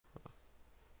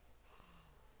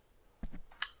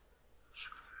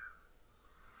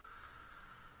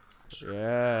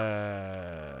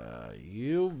Yeah,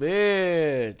 you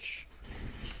bitch.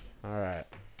 All right.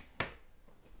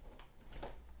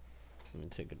 Let me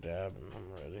take a dab and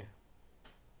I'm ready.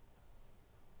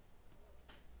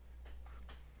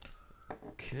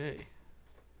 Okay.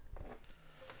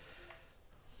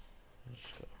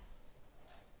 Let's go.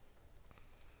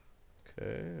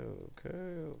 Okay.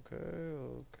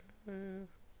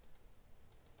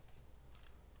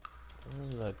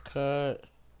 In the cut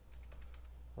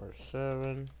or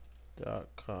 7.com.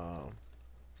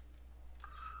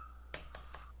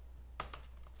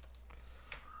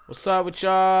 What's up with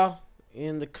y'all?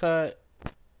 In the cut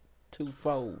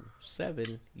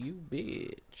 247. You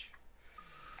bitch.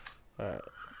 Alright.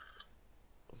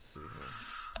 Let's see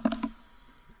here.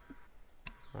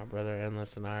 My brother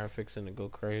Endless and I are fixing to go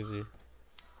crazy.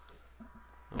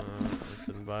 Let's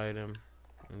invite him.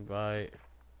 Invite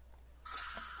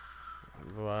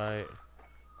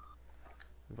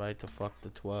to fuck the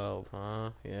 12, huh?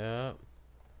 Yep.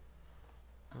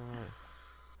 Alright.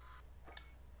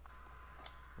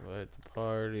 Invite the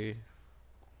party.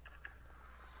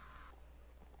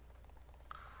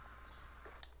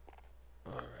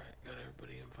 Alright, got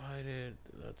everybody invited.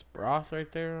 That's Broth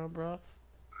right there, huh, Broth?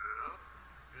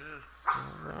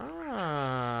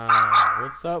 Alright.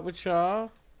 What's up with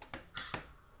y'all?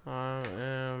 I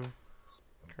am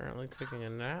currently taking a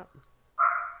nap.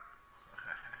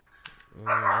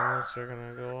 Unless they're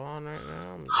gonna go on right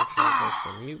now. I'm just gonna press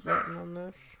the mute button on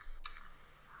this.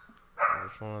 I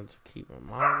just wanted to keep my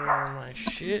monitor on my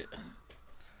shit.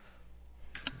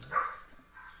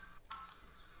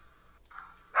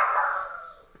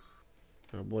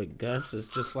 Oh boy, Gus is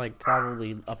just like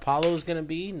probably Apollo's gonna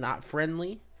be, not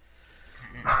friendly.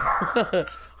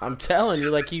 I'm telling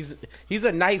you, like he's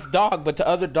a nice dog, but to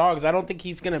other dogs, I don't think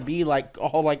he's gonna be like,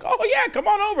 oh yeah, come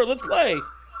on over, let's play.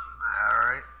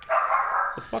 Alright.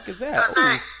 The fuck is that?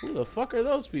 Ooh, who the fuck are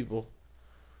those people?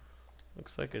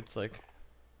 Looks like it's like.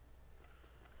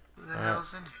 Who the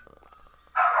hell's in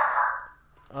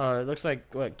here? It looks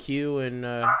like what, Q and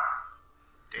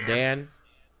Dan.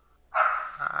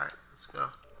 Alright, let's go.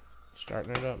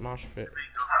 Starting it up, mosh pit.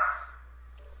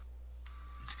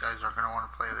 These guys are gonna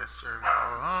want to play this server.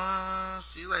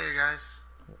 See you later, guys.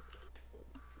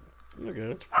 Look at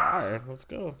it, it's fire. Let's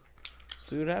go.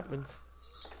 See what happens.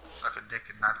 Suck a dick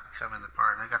and not come in the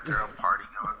party. They got their own party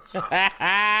going, so.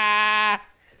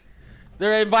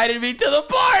 They're inviting me to the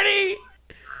party!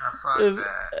 Fuck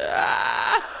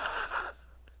that.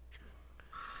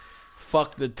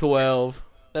 Fuck the 12.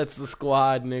 That's the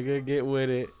squad, nigga. Get with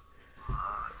it.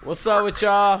 What's up with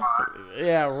y'all?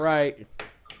 Yeah, right.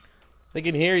 They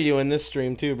can hear you in this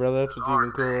stream too, brother. That's what's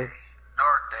even cooler.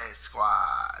 Norte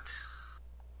squad.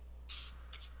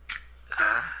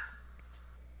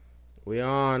 We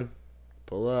on.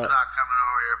 Pull up. We're not coming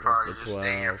over your party. Just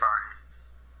stay in your party.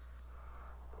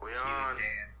 We on.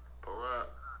 Pull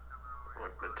up.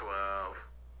 Work the 12.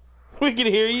 We can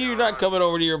hear you. You're not coming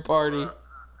over to your party.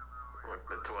 Work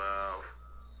the 12.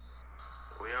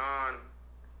 We on.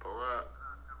 Pull up.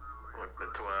 Work the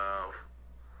 12.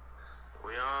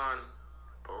 We on.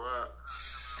 Pull up.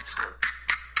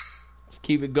 Let's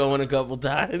keep it going a couple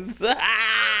times.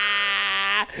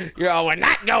 You're all, we're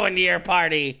not going to your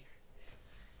party.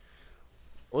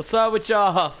 What's up with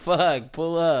y'all? Fuck,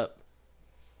 pull up.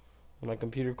 My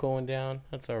computer cooling down?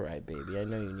 That's alright, baby. I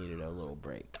know you needed a little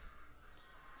break.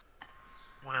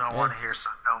 We don't want to hear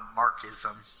some no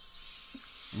Markism.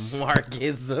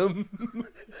 Markism?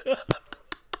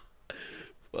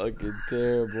 Fucking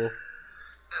terrible.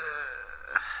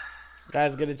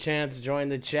 Guys, get a chance, join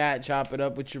the chat, chop it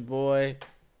up with your boy.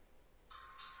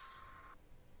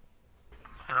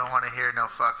 I don't want to hear no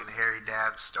fucking Harry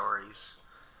Dab stories.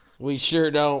 We sure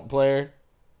don't, player.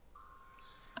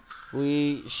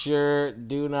 We sure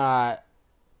do not.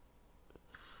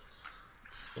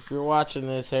 If you're watching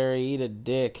this, Harry, eat a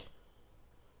dick.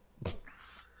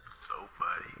 So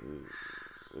funny.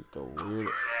 Look a weird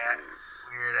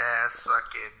ass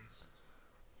fucking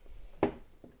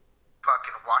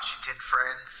Washington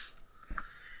friends.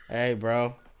 Hey,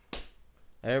 bro.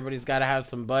 Everybody's got to have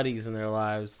some buddies in their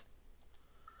lives.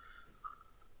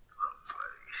 So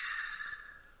funny.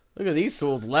 Look at these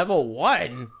fools. Level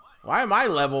 1. Why am I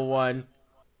level 1? What?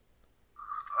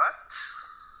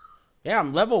 Yeah,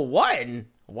 I'm level 1.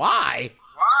 Why?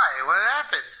 Why? What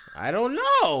happened? I don't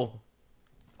know.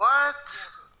 What?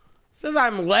 It says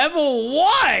I'm level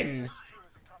 1.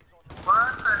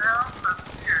 What the hell? That's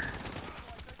weird.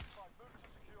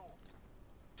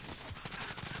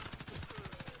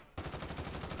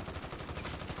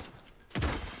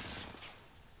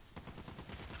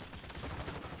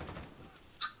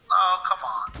 Oh, come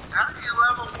on. How are you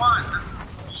level 1? one. This is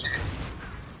bullshit.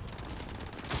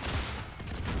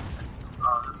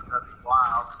 Oh, this guy's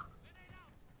wild.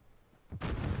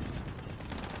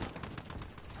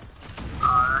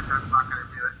 That guy's not gonna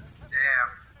do it. Damn.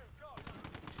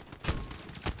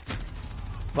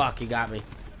 Fuck, he got me.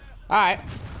 Alright,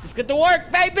 let's get to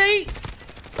work, baby!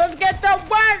 Let's get to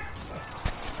work!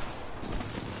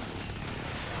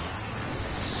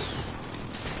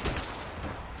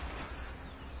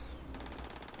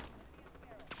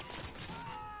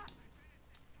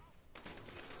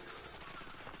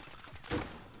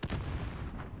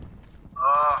 Oh,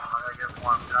 I gotta get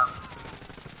warmed up.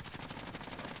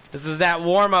 This is that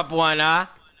warm-up one, huh?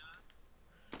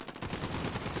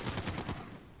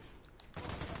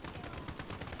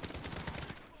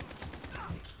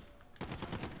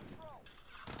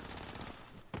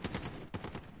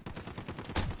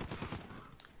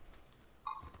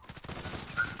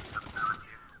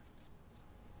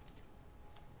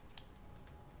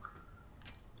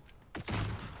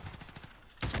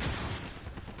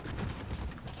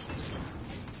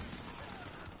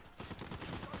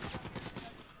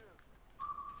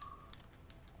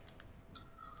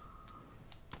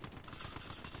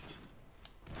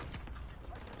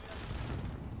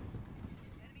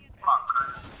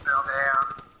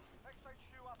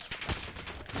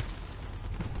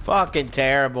 Fucking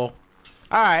terrible.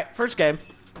 Alright, first game.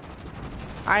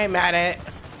 I ain't mad at it.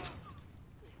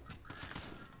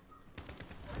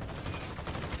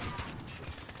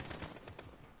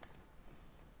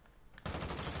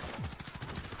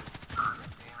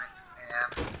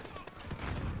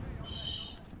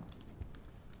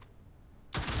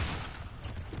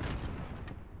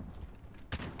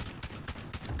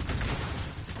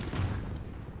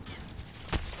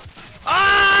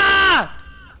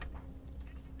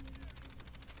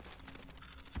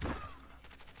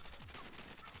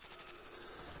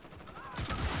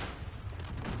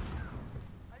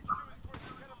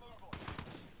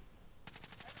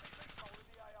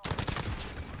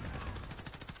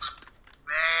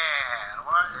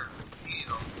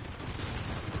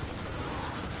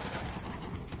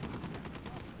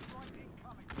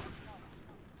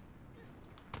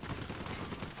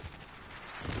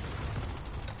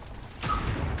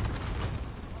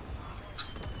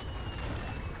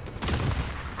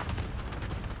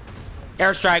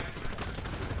 Airstrike.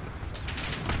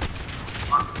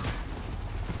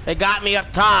 They got me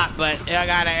up top, but I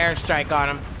got an airstrike on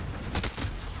them.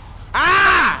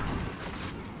 Ah!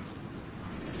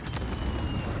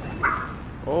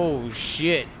 Oh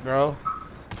shit, bro.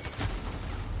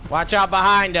 Watch out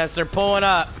behind us, they're pulling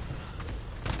up.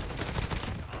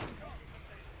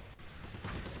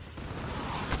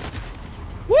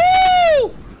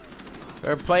 Woo!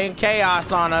 They're playing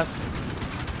chaos on us.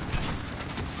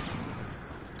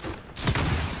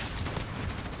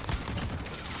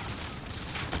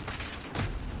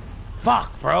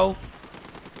 Fuck, bro.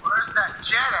 Where's that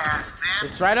jet at, man?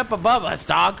 It's right up above us,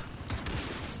 dog.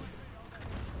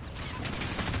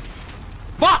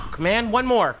 Fuck, man. One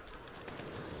more.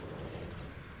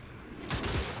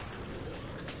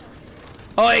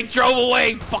 Oh, he drove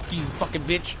away. Fuck you, fucking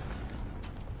bitch.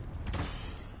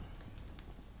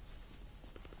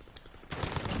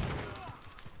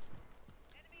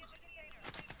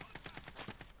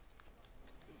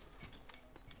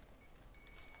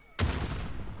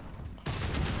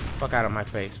 Fuck out of my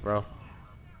face, bro.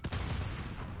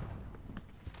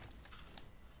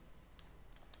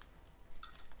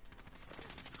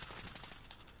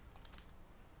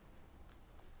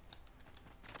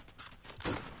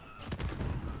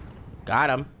 Got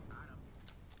him.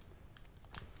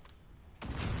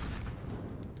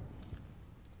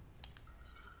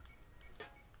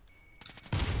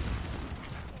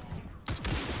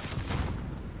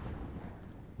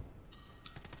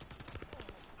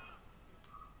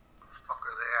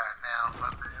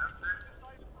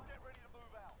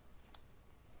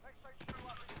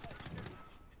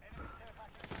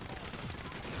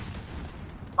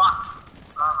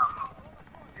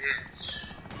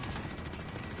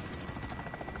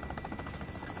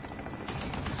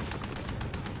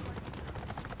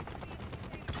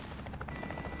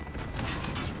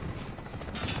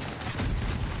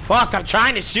 Fuck, I'm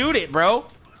trying to shoot it, bro.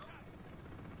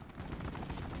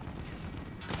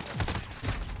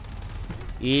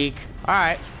 Eek.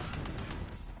 Alright.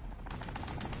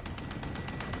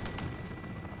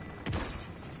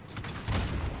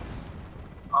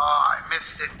 Oh, I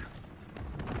missed it.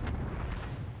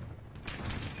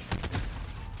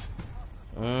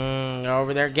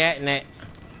 Over there getting it.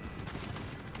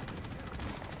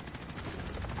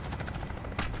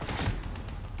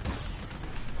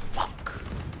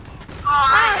 Oh,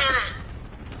 I hit it.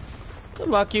 The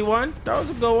lucky one. That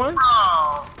was a good one.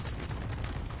 Oh,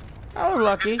 That was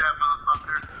lucky. hit that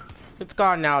motherfucker. It's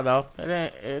gone now, though.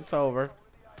 It's over.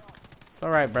 It's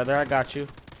alright, brother. I got you.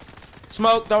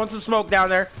 Smoke. Throwing some smoke down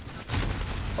there.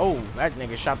 Oh, that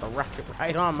nigga shot the rocket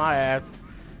right on my ass.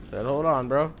 Said, hold on,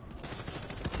 bro.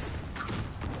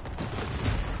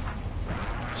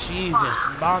 Jesus,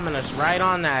 bombing us right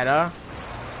on that, huh?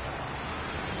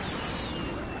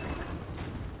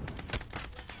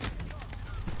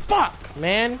 Fuck,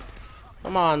 man.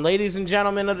 Come on, ladies and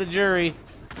gentlemen of the jury.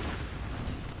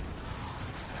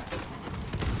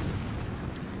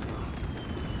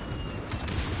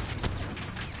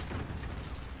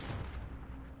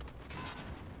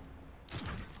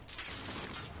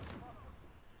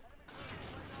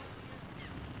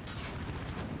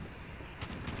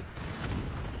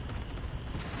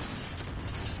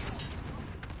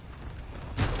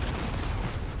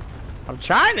 I'm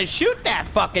trying to shoot that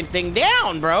fucking thing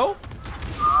down, bro.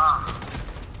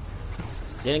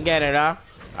 Didn't get it, huh?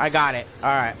 I got it.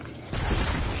 Alright.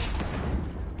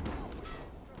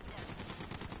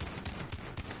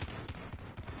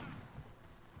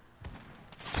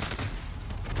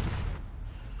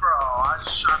 Bro, I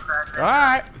shot that nigga.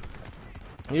 Alright.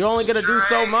 You're only gonna do so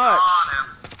Straight much. on him.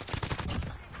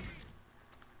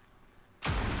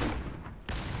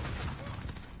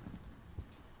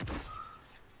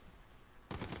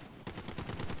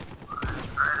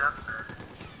 Right up there.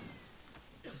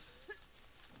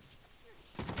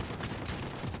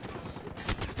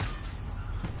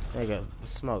 Nigga, the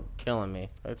smoke killing me.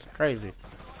 It's crazy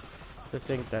to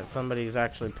think that somebody's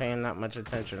actually paying that much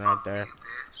attention right there.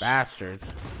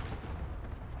 Bastards.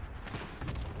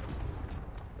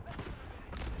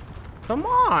 Come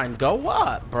on, go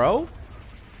up, bro.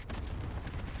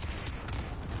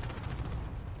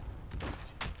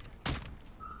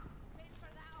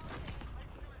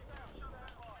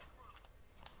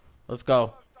 Let's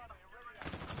go.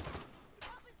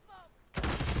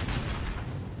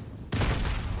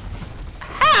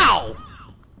 How?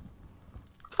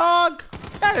 Dog,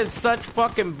 that is such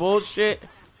fucking bullshit.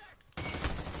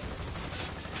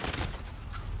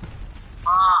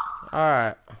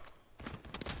 Alright.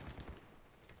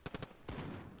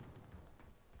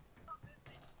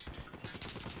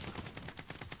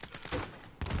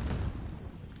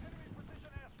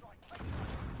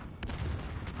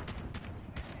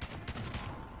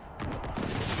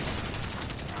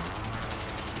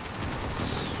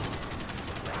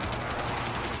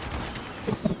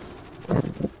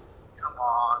 Come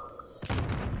on.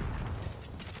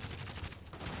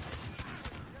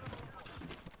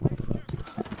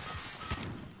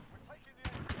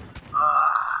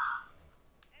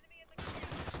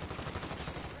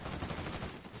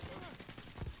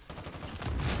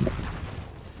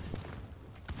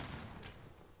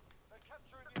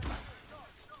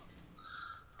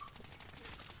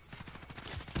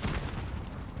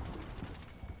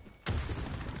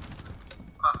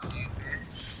 Fuck you,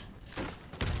 bitch.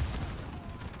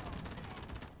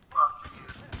 Fuck you.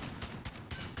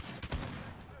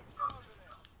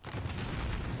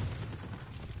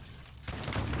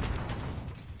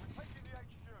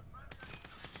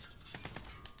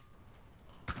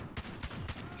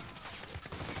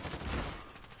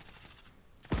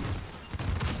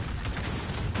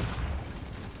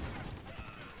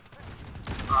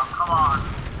 Oh, come on.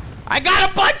 I got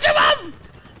a bunch of them!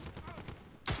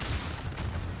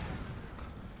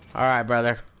 Alright,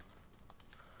 brother.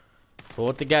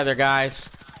 Pull it together, guys.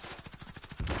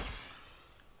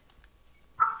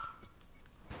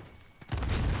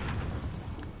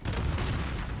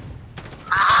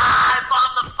 Ah, I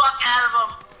bombed the fuck out of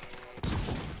him.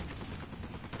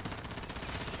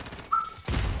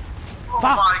 Oh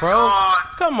Fuck, my bro. God.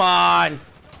 Come on.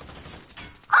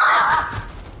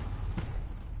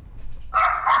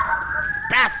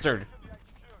 Bastard.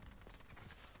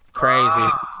 Crazy.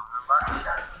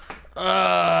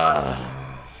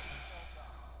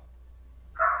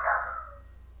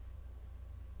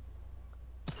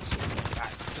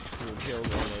 Got 16 kills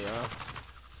on me, huh?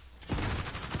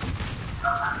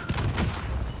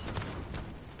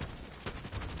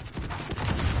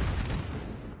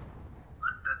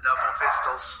 The double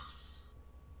pistols.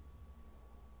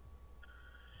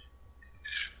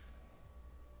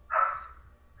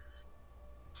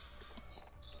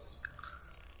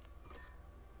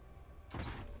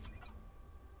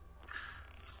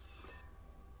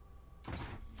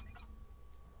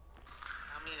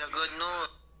 I mean, the good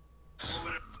news.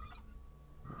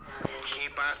 ¿Qué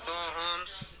pasó,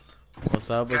 Holmes? What's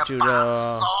up with you, Yeah,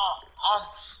 though?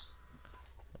 umps.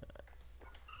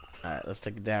 Alright, let's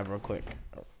take a dab real quick.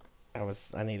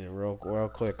 I needed real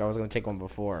quick. I was gonna take one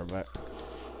before, but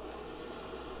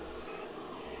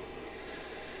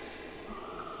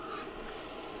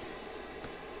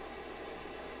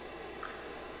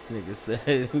Nigga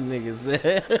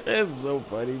said, it's so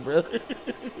funny, brother.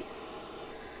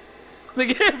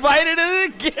 Nigga invited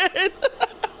it again.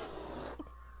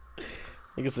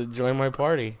 Nigga said, join my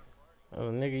party.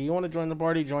 Oh, nigga, you want to join the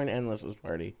party? Join Endless's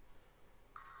party.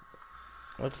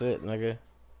 That's it, nigga.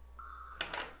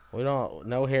 We don't,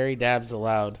 no hairy dabs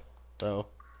allowed, though.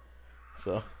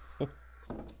 So,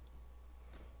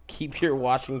 keep your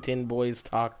Washington boys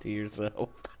talk to yourself.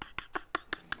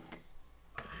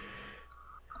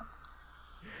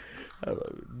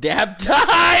 Dab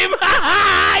time!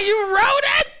 You wrote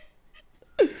it!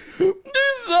 You're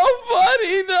so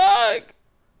funny, dog!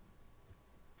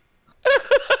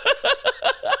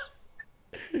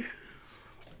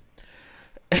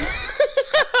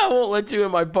 I won't let you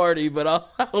in my party, but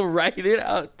I'll write it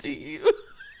out to you.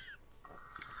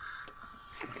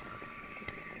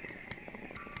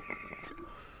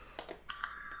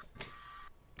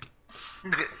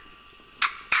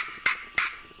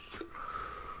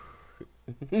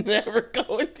 Never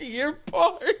going to your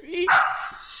party.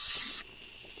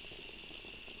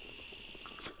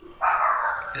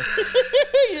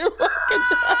 You're fucking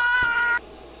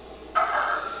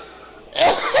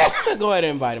go ahead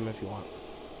and invite him if you want.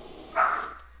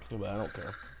 But I don't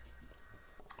care.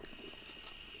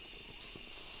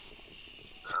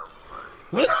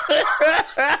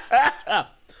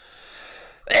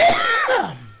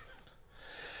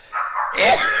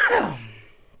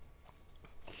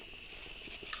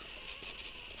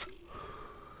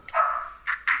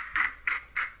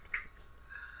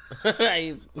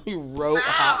 He wrote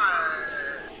hot.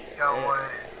 Going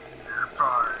to the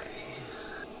party.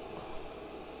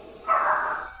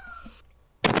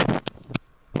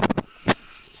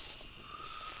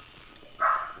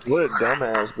 What a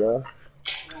dumbass, bro.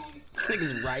 This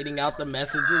nigga's writing out the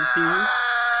messages to you.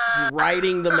 He's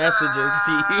writing the messages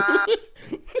to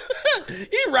you.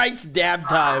 He writes dab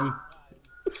time.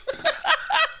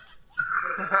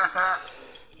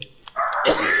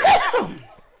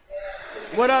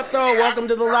 What up, though? Welcome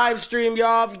to the live stream,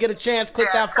 y'all. If you get a chance, click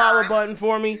that follow button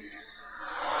for me.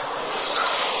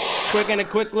 A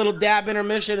quick little dab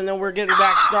intermission, and then we're getting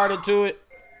back started to it.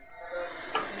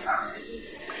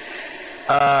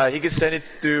 He could send it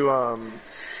through,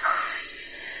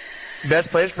 best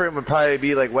place for him would probably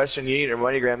be like Western Union or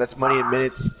MoneyGram. That's money in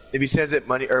minutes. If he sends it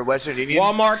money or Western Union.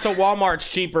 Walmart to Walmart's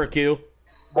cheaper, Q.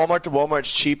 Walmart to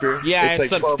Walmart's cheaper. Yeah, it's like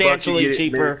substantially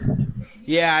cheaper.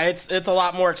 Yeah, it's a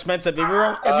lot more expensive. If you're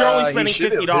only spending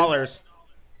 $50.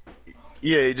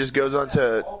 Yeah, it just goes on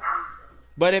to.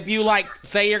 But if you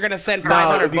say you're gonna send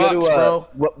 $500, bro.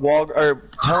 Or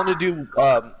tell him to do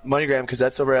MoneyGram because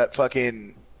that's over at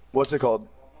fucking what's it called?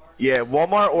 Yeah,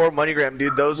 Walmart or MoneyGram,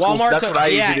 dude. That's what I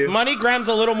usually do. MoneyGram's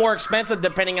a little more expensive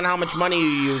depending on how much money you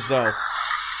use, though.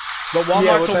 The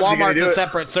Walmart to Walmart's a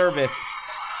separate service.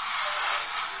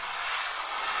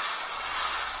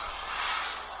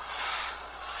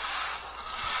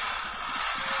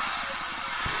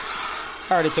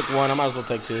 I already took one. I might as well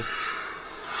take two.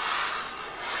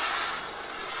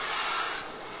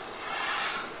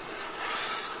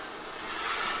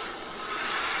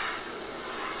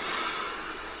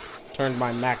 Turned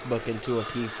my MacBook into a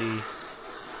PC.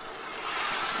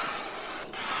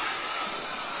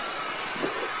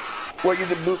 What, you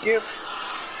did boot camp?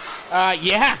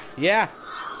 Yeah.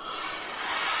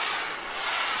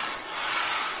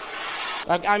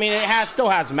 I mean, still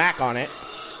has Mac on it.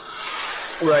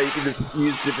 Right, you can just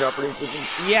use different operating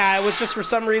systems. Yeah, it was just for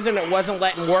some reason it wasn't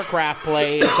letting Warcraft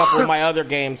play a couple of my other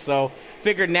games, so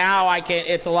figured now I can.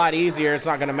 It's a lot easier. It's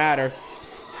not gonna matter.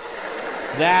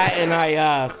 That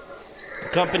and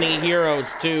Company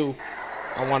Heroes 2,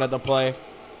 I wanted to play. A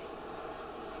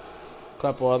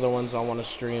couple other ones I want to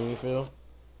stream. You feel?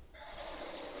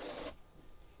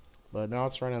 But now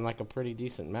it's running like a pretty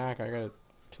decent Mac. I got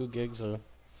 2 gigs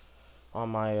on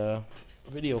my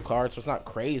video card, so it's not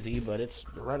crazy, but it's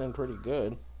running pretty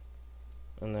good.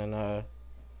 And then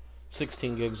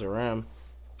 16 gigs of RAM.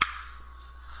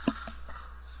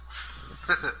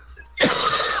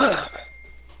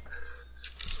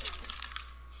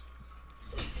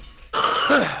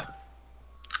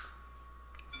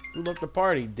 Who left the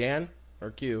party, Dan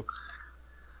or Q?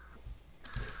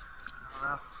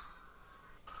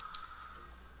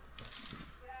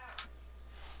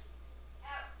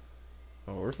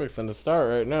 Oh, we're fixing to start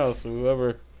right now, so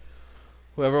whoever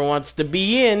wants to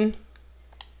be in.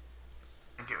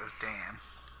 I think it was Dan.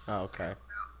 Oh, okay.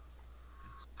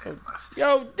 Dan left.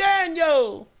 Yo,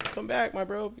 Daniel! Come back, my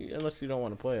bro. Unless you don't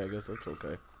want to play, I guess that's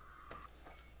okay.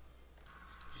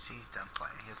 He's done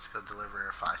playing. He has to go deliver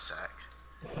a 5-sack.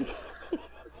 Yeah,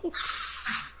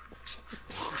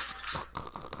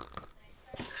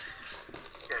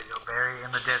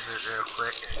 desert real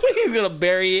quick. He's gonna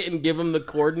bury it and give him the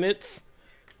coordinates.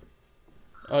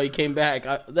 Oh, he came back.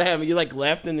 Damn, you like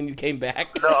left and then you came back.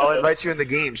 No, I'll invite you in the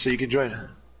game so you can join.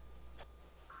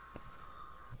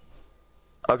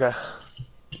 Okay.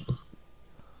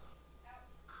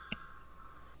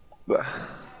 But,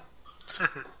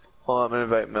 hold on, I'm gonna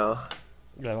invite Mel.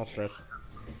 Yeah, don't stress.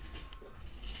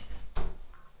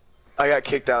 I got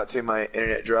kicked out too. My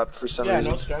internet dropped for some reason.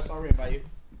 Yeah, no stress. I'll read about you.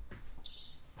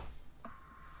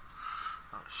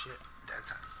 Oh shit, dead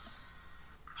time.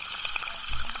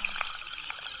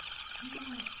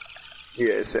 You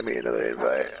guys send me another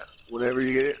invite whenever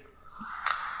you get it.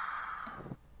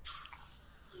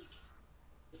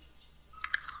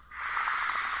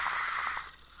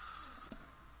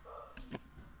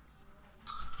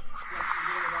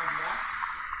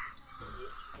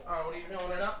 Oh, what are you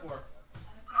filling it up for?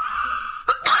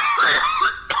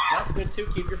 That's good too.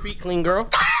 Keep your feet clean, girl.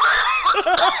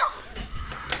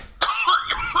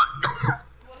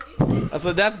 I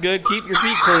said that's good. Keep your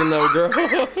feet clean, though, girl.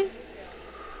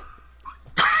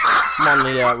 I'm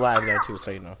on the live though too,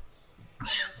 so you know.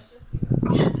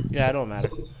 Yeah, it don't matter.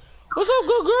 What's up,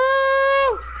 good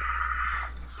girl?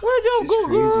 Where'd you go,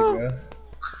 girl? Bro.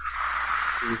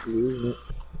 She's losing it.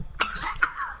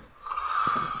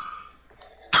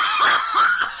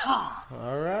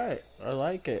 All right, I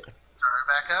like it. Start her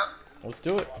back up. Let's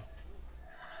do it.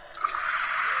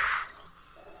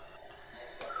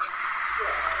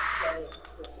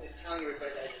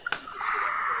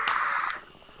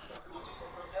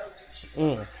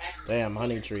 Damn,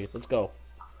 honey tree. Let's go.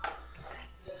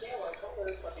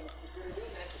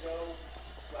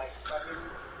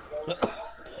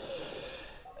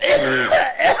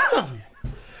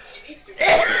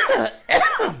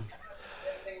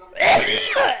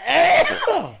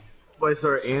 Why, so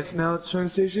our ants now trying to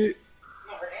say shit?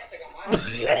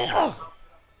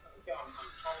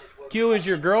 Q, is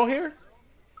your girl here?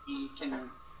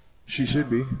 She should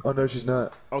be. Oh no, she's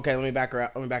not. Okay, let me back her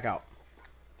out. Let me back out.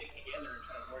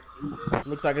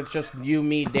 Looks like it's just you,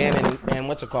 me, Dan, and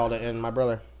what's it called, and my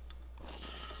brother.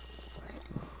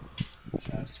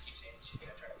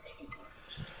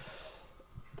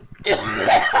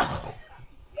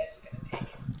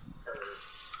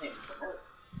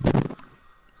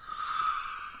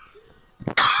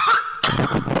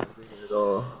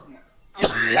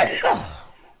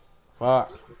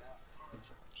 Fuck.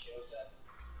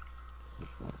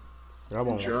 That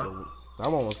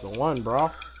one was the one, bro.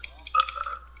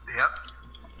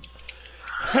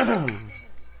 Yep.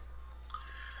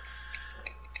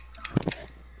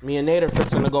 Me and Nate are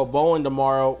fixing to go bowling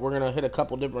tomorrow. We're gonna hit a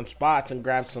couple different spots and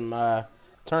grab some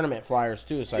tournament flyers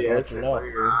too, so I can let you know.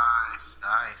 Nice,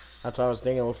 nice. That's what I was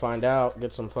thinking. We'll find out.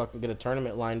 Get a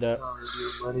tournament lined up.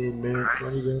 Money in minutes,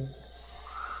 money gun.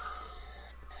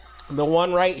 The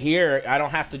one right here, I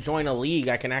don't have to join a league.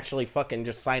 I can actually fucking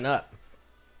just sign up.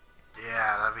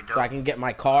 Yeah, that'd be dope. So I can get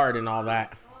my card and all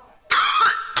that.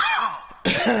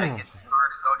 Get the card and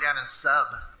go down and sub,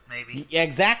 maybe. Yeah,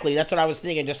 exactly. That's what I was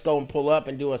thinking. Just go and pull up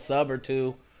and do a sub or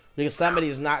two. Because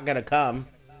somebody's not going to come.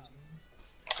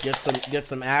 Get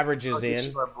some averages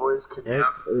in. My boys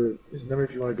connect. Or his number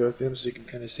if you want to go through him so you can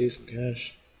kind of save some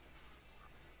cash.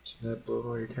 So that blow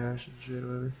all your cash and shit,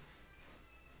 whatever.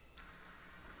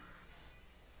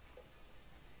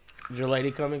 Is your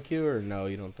lady coming, Q, or no?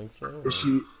 You don't think so? Or?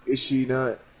 Is she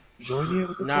not joining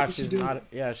you? No, she's not.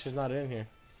 Yeah, she's not in here.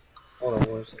 Hold on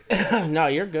one second. No,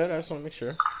 you're good. I just want to make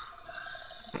sure.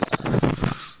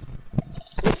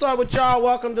 What's up with y'all?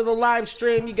 Welcome to the live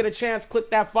stream. You get a chance, click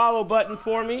that follow button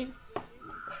for me.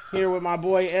 Here with my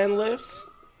boy Endless.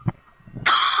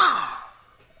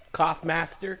 Cough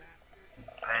Master.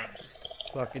 Bang.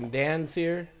 Fucking Dan's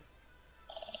here.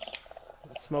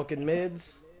 Smoking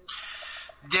mids.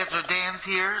 Desert Dan's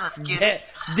here. Let's get it.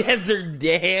 Desert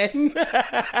Dan.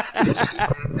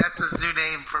 That's his new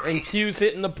name for me. And Q's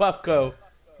hitting the Puffco.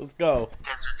 Let's go.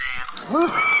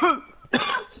 Desert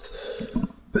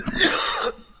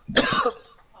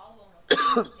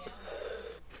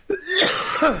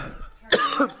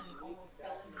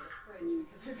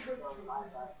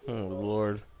Oh,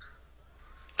 Lord.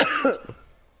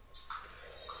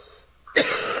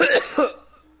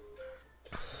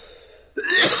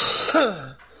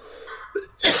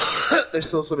 There's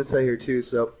still some inside here too,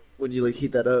 so when you like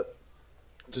heat that up,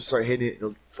 just start hitting it,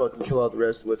 it'll fucking kill out the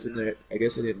rest of what's in there. I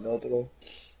guess it didn't melt at all.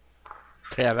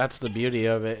 Yeah, that's the beauty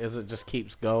of it, is it just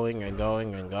keeps going and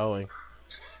going and going.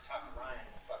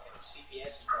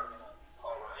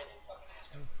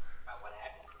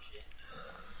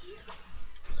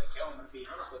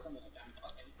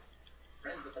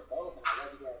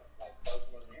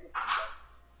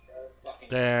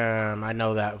 Damn, I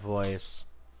know that voice.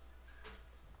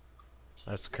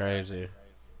 That's crazy.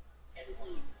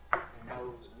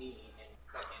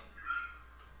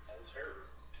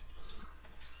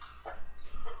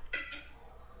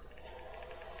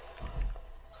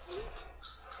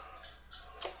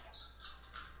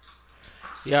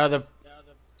 Yeah, the.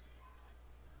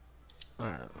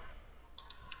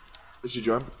 Did she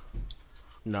join?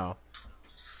 No.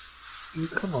 Dude,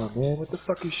 come on, man. What the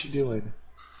fuck is she doing?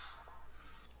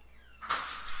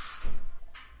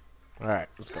 Alright,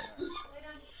 let's go.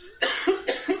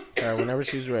 Alright, whenever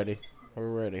she's ready.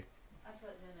 We're ready.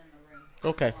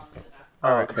 Okay.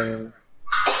 Alright. Okay.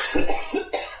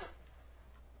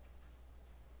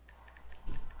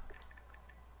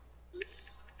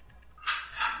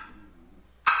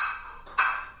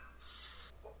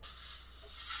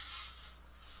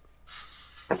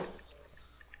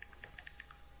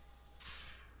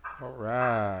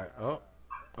 Alright. Oh.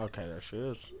 Okay, there she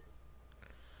is.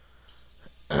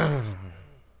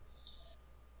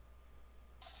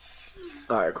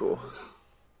 Alright, cool.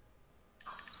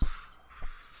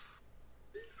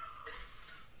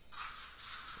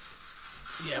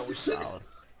 Yeah, we're solid.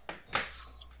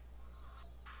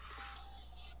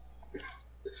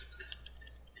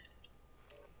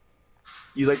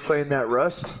 You like playing that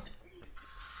Rust?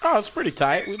 Oh, it's pretty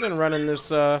tight. We've been running this,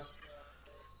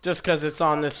 just because it's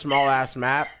on this small-ass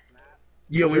map.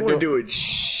 Yeah, So we weren't doing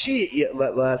shit yet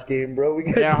last game, bro. We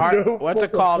got Yeah, no what's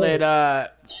it called?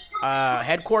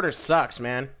 Headquarters sucks,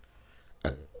 man.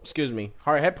 Excuse me.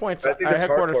 Headquarters.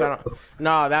 I don't.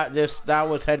 No, that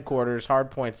was headquarters.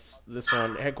 Hardpoints. This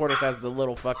one. Headquarters has the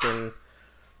little fucking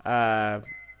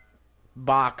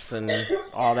box and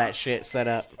all that shit set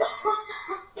up.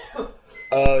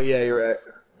 Oh yeah, you're right.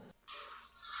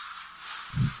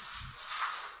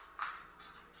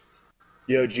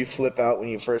 Yo, did you flip out when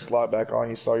you first logged back on?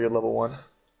 You saw your level 1.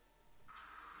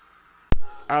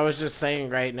 I was just saying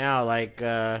right now, like,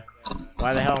 why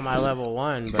the hell am I level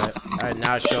 1? But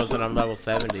now it shows that I'm level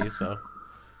 70. So.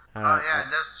 Oh yeah, it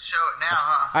does show it now,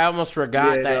 huh? I almost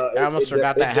forgot Yeah, that. no, I almost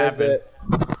forgot that happened.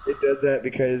 It does that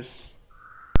because.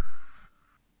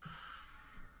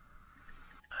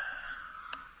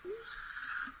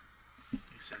 You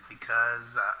said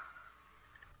because.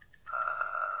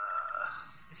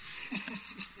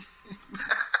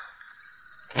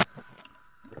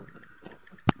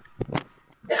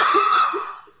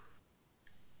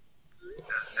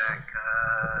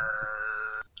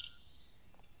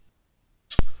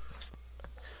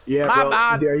 Yeah, My bro.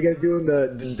 bad. Are you guys doing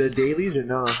the dailies or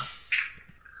no?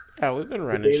 Yeah, we've been The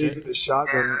running dailies shit. with the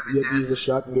shotgun. Yeah, You have to use the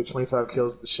shotgun to get 25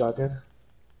 kills with the shotgun.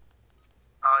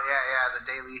 Oh yeah, the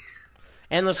daily.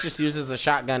 Endless just uses a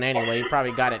shotgun anyway. He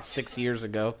probably got it 6 years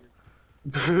ago.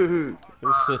 I use that motherfucker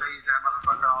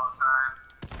all the time.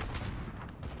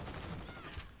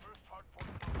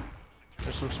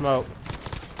 There's some smoke.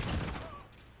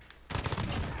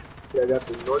 Yeah, I got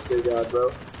the North Bay god,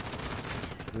 bro.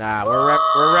 Nah, we're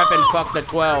repping fuck the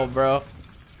 12, bro.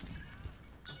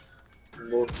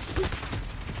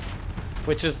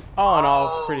 Which is all in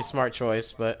all pretty smart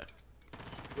choice, but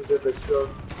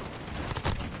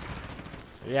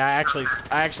yeah, I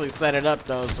actually set it up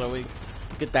though, so we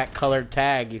get that colored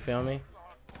tag. You feel me?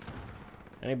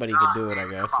 Anybody could do it, I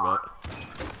guess, but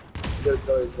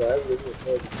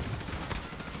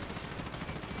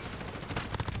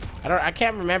I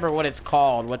can't remember what it's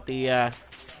called.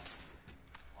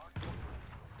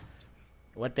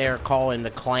 What they're calling the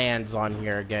clans on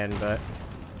here again, but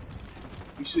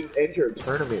You should enter a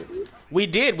tournament, dude. we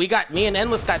did. Me and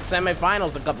Endless got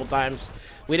semifinals a couple times.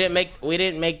 We didn't make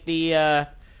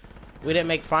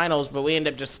finals, but we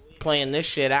ended up just playing this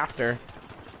shit after.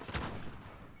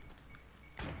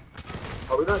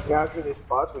 Are we not capturing these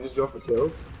spots? We just go for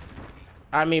kills?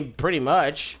 I mean, pretty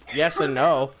much. Yes and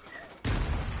no.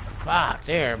 Fuck,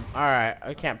 there. Alright,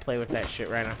 I can't play with that shit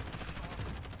right now.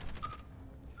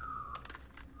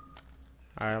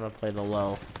 Alright, I'm gonna play the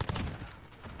low.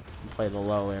 Play the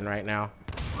low in right now.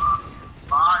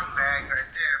 Body bag right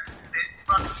there.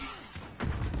 Fuck you.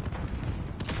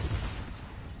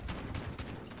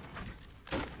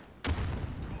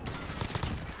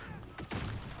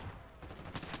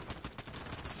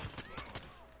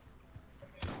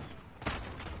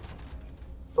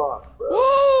 Fuck, bro.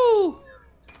 Woo!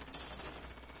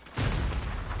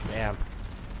 Damn.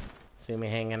 See me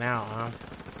hanging out, huh?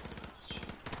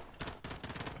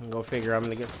 Go figure I'm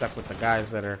gonna get stuck with the guys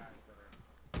that are...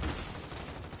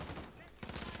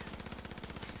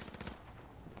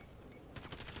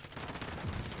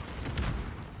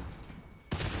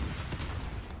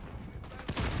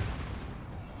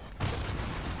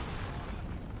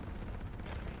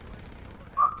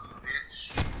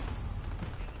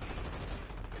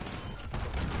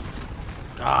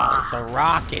 Oh, the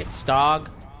rockets, dog.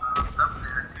 It's up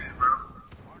there too, bro.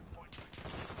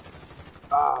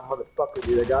 Ah, motherfucker,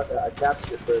 dude, I got that. I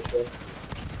captured it first, then.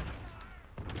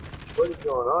 What is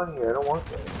going on here? I don't want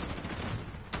that.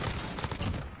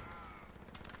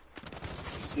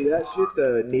 You see that shit?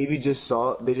 The Navy just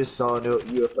saw, they just saw a new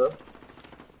UFO.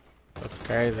 That's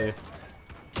crazy.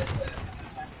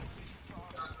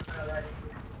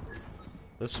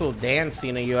 This fool Dan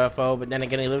seen a UFO, but then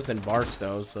again he lives in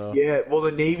Barstow, so. Yeah, well,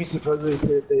 the Navy supposedly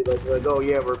said they're like, oh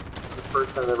yeah, we're the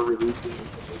first time ever releasing it.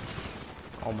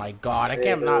 Oh my god, I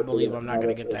can't not believe I'm not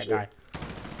gonna get that guy.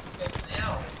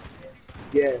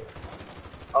 Yeah.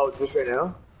 Oh, just right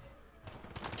now?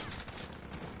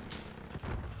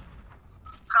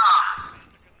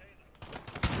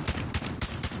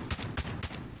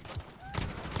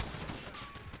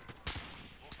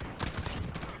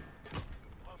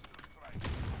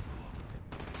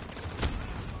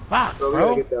 Fuck, So we bro.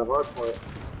 gotta get that hard point.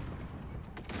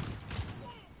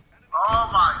 Oh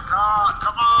my god,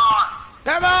 come on!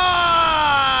 Come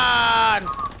on!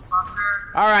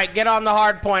 Alright, get on the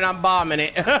hard point, I'm bombing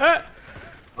it.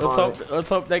 Let's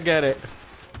hope they get it.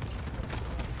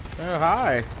 Oh,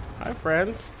 hi. Hi,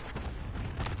 friends.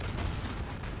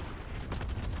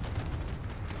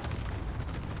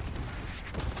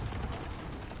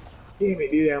 Damn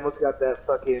it, dude, I almost got that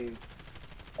fucking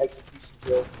execution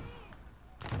kill.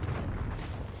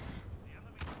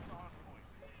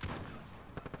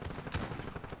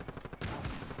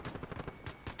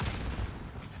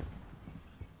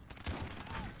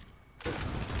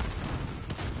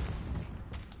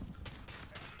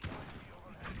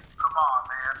 Come on,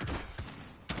 man.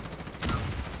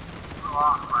 Go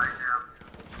off right now.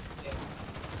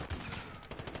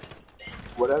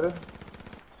 Whatever?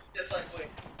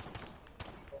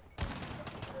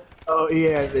 Oh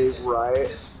yeah, they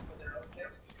riot.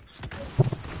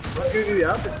 Let's do the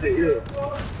opposite, yeah.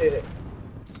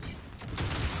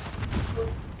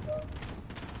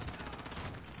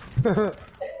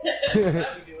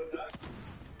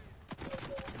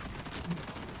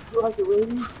 You like the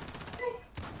ladies?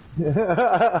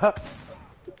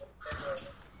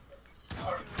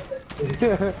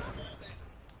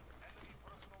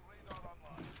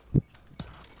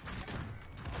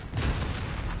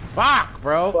 Fuck,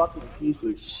 bro. Fucking piece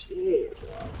of shit, bro.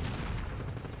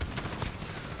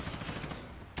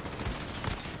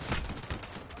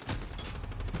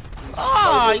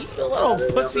 Oh, you little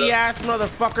pussy ass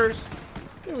motherfuckers.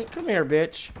 Come here,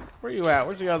 bitch. Where you at?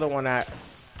 Where's the other one at?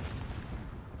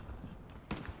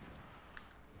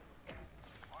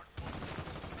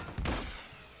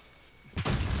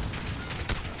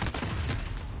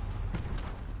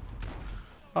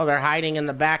 Oh, they're hiding in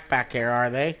the back here, are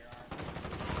they?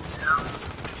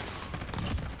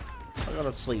 Go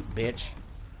to sleep, bitch.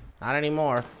 Not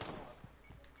anymore.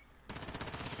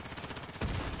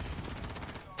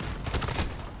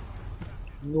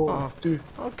 No, Oh, dude.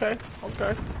 Okay.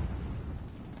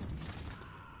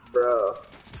 Bro.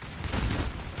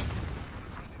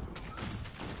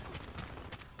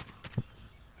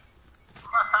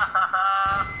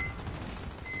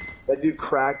 That dude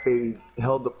crack baby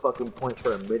held the fucking point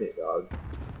for a minute, dog.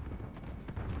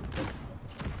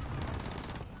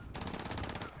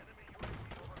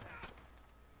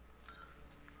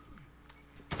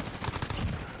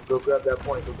 Go grab that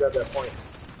point, go grab that point.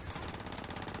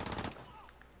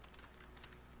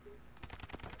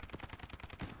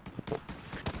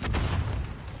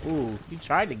 Ooh, he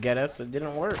tried to get us. It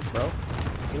didn't work, bro.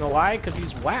 You know why? Because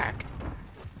he's whack.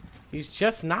 He's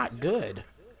just not good.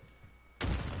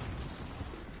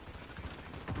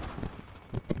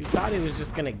 He thought he was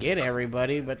just gonna get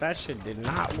everybody, but that shit did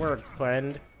not work,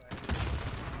 friend.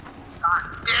 God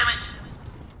damn it!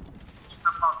 He's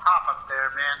up on top up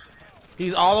there, man.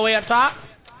 He's all the way up top?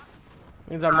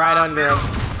 Means I'm right under him.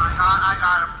 I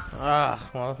got him.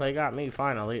 Well, they got me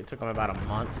finally. It took them about a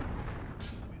month.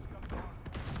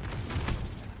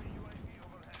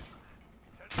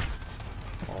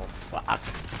 Oh, fuck.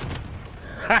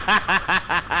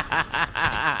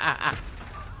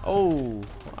 Oh,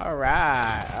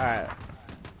 alright.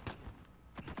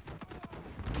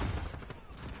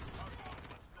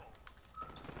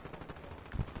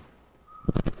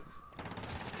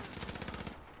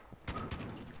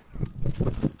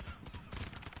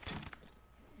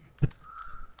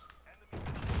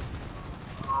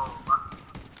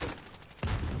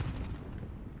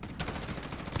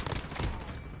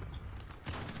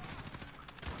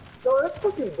 No, that's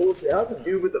fucking bullshit. How's a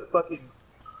dude with a fucking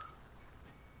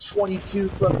 22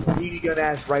 fucking BB gun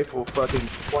ass rifle fucking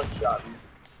one shot me?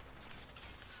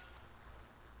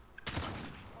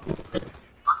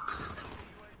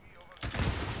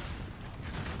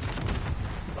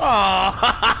 Oh.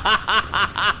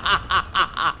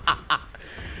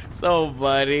 So,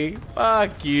 buddy,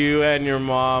 fuck you and your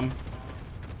mom.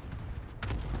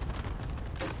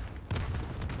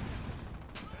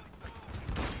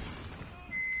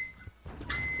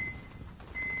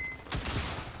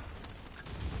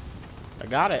 I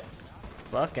got it.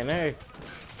 Fucking A.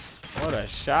 What a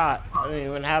shot. I didn't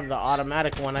even have the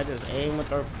automatic one. I just aim with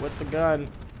the gun.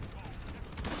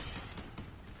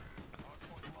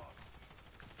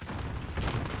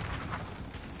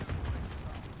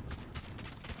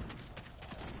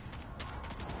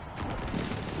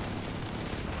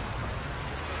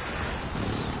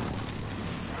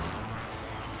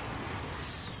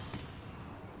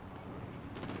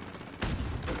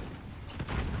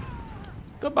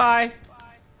 Goodbye.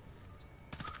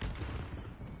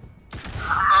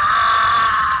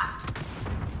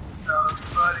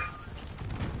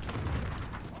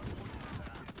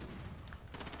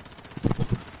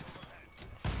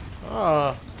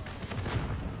 Oh.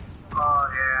 Oh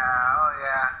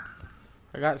yeah.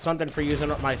 I got something for using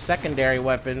up my secondary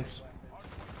weapons.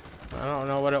 I don't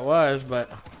know what it was,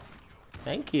 but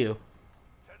thank you.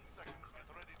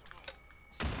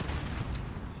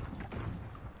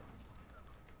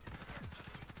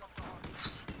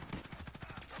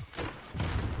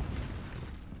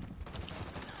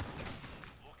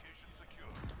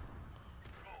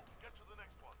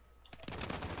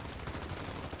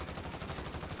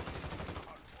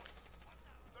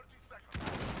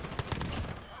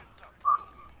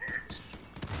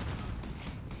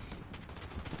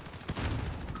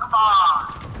 Come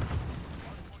on.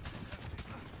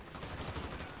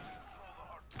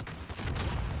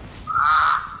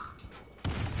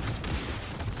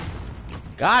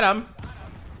 Got him.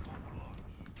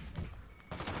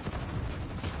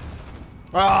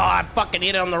 Oh, I fucking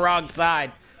hit it on the wrong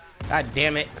side. God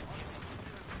damn it.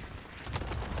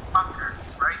 Fucker,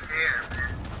 it's right there,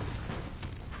 man.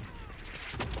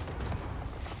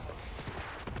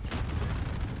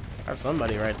 Got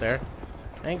somebody right there.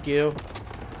 Thank you.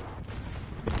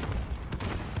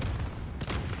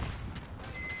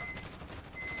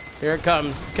 Here it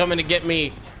comes. It's coming to get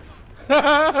me.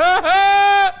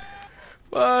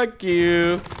 Fuck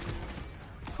you.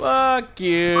 Fuck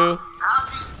you.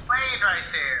 How's he splayed right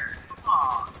there? Come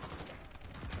on.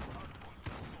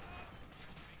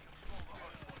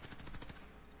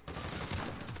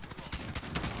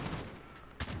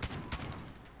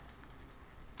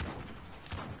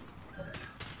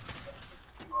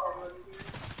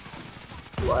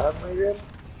 Do I have my gun?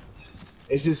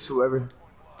 It's just whoever.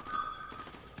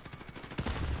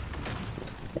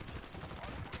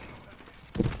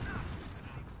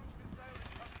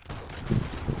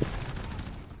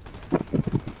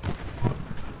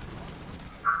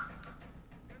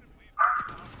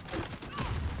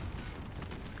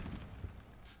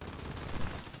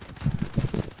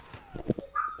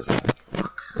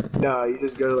 No, you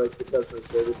just go to like the customer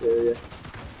service area.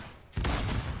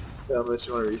 Tell them that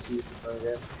you want to receive the phone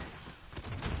again.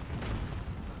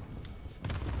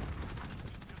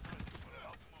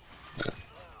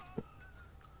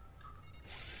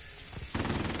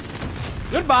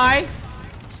 Goodbye.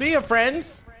 See ya,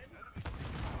 friends.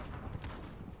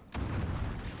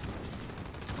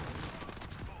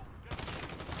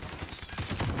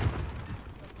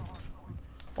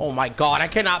 Oh my god, I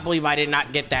cannot believe I did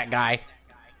not get that guy.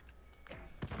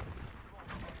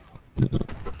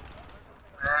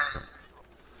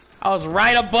 I was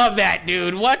right above that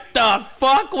dude. What the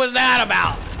fuck was that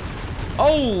about?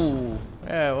 Oh.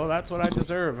 Yeah, well, that's what I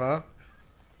deserve, huh?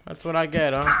 That's what I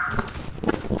get, huh?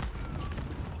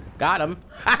 Got him.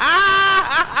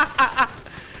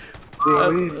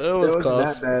 It was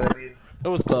close. That bad, I mean, It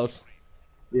was close.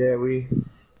 yeah, we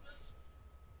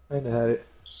kinda had it.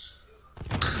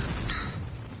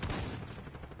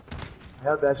 I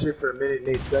held that shit for a minute and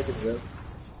 8 seconds, though.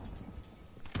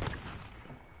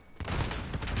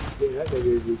 Yeah, that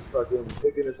nigga is just fucking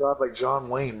picking us off like John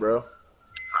Wayne, bro.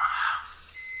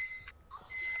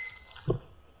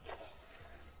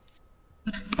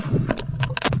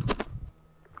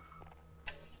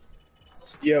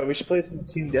 Yo, we should play some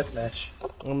team deathmatch.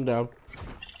 I'm down.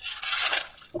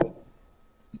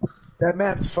 That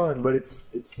map's fun, but it's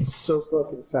so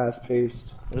fucking fast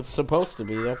paced. It's supposed to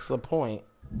be. That's the point.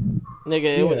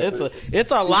 Nigga, Yeah,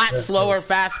 it's a lot slower,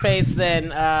 fast paced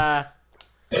than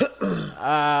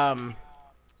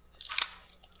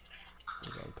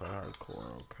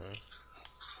hardcore. Okay.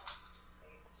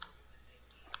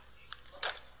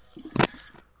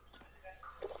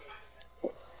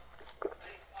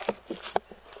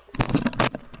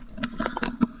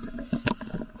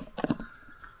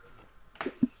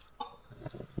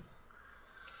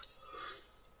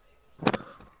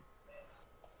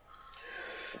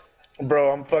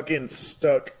 Bro, I'm fucking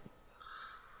stuck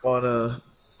on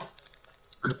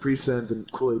Capri Suns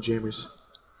and Kool-Aid Jammers.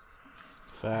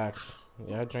 Facts.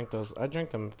 Yeah, I drink those. I drink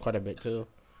them quite a bit too,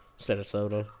 instead of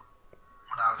soda. When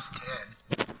I was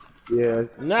 10. Yeah.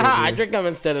 Nah, same I here. drink them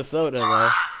instead of soda though.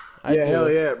 I Yeah, do.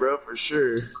 hell yeah, bro, for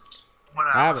sure. When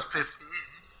I I was haven't-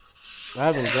 15. I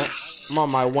haven't drunk. I'm on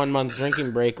my 1 month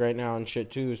drinking break right now and shit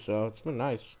too, so it's been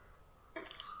nice.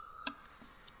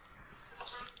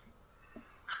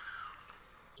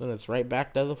 Then it's right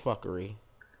back to the fuckery.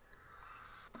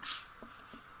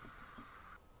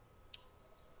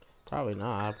 Probably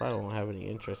not. I probably won't have any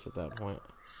interest at that point.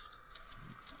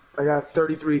 I got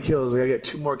 33 kills. I gotta get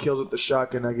 2 more kills with the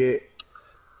shotgun. I get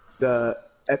the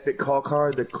epic call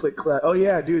card, the click clack. Oh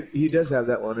yeah, dude, he does have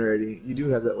that one already. You do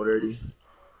have that one already.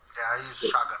 Yeah, I use the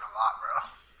shotgun a lot,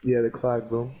 bro. Yeah, the clock,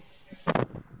 bro.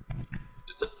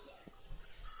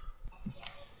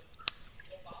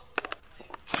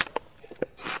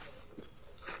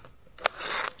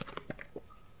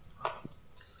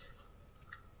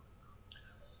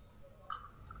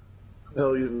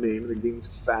 Hell, his name. The game's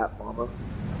Fat Mama.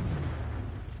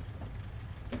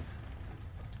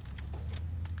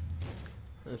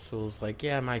 This fool's like,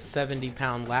 yeah, my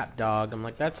 70-pound lap dog. I'm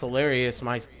like, that's hilarious.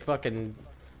 My fucking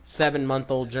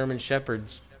 7-month-old German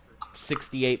Shepherd's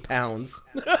 68 pounds.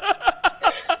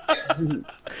 I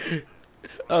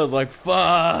was like,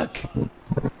 fuck.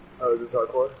 Oh, is this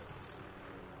hardcore?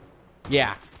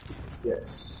 Yeah.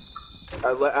 Yes.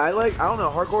 I like. I don't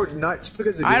know hardcore. Not just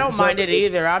because I don't mind it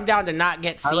either. I'm down to not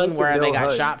get seen like the where they no got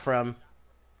HUD. shot from.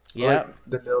 I Yep. like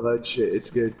the no HUD shit. It's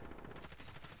good.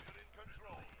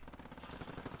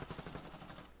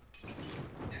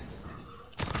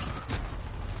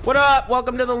 What up?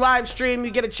 Welcome to the live stream.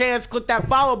 You get a chance, click that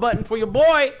follow button for your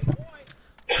boy.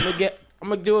 I'm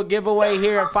gonna do a giveaway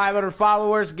here at 500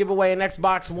 followers. Give away an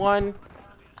Xbox One.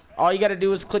 All you gotta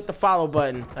do is click the follow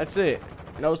button. That's it.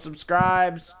 No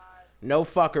subscribes, no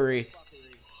fuckery.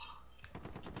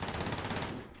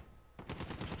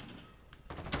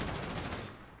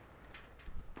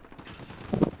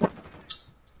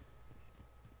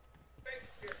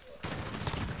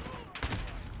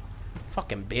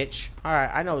 Fucking bitch. Alright,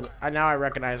 I know. Now I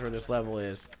recognize where this level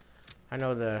is. I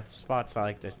know the spots I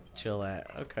like to chill at.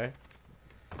 Okay.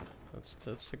 Let's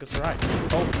take us a ride.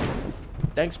 Oh.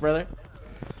 Thanks, brother.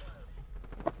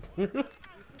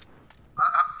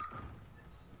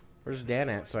 Where's Dan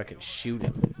at so I can shoot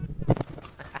him?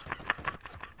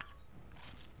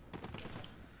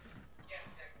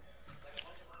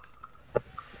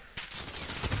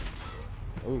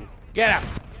 Ooh. Get out!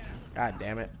 God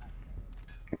damn it.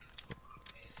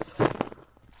 I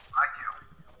kill.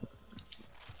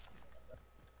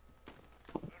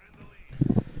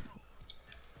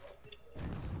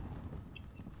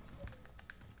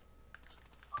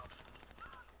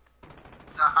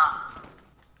 Haha.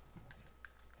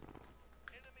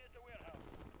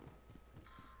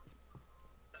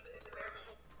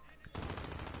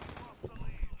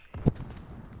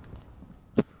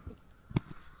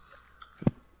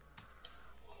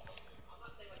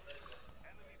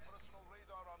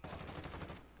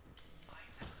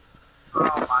 Oh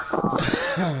my god.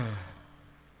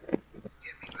 Get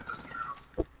me with this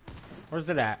girl. Where's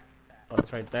it at? Oh,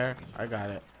 it's right there. I got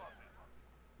it.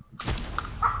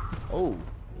 Oh,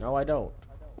 no, I don't.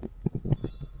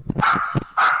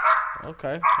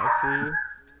 Okay, I see you.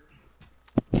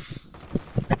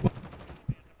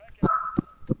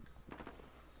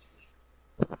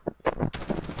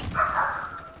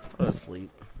 Go to sleep.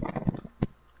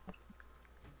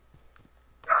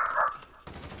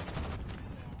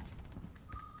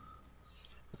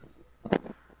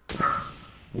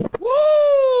 Woo!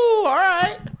 All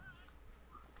right.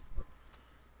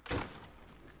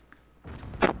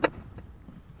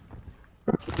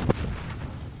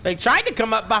 They tried to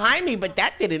come up behind me, but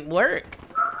that didn't work.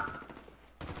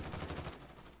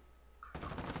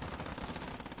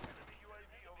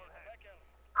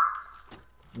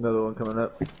 Another one coming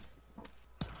up.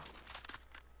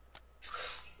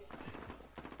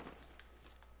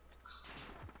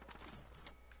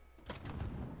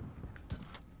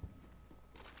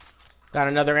 Got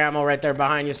another ammo right there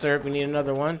behind you, sir. If we need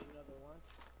another one.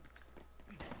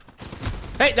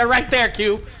 Hey, they're right there,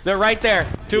 Q. They're right there.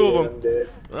 Two of them. I'm dead.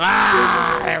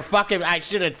 Ah, they're fucking. I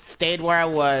should have stayed where I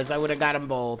was. I would have got them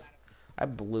both. I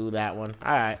blew that one.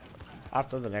 All right, off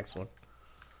to the next one.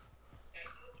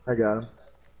 I got him.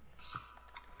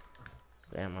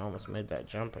 Damn, I almost made that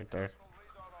jump right there.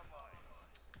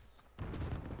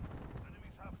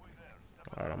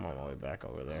 All right, I'm on my way back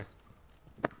over there.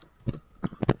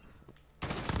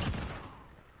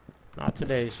 Not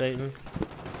today, Satan.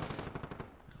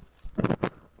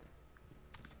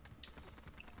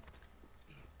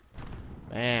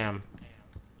 Bam.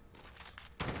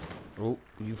 Oop,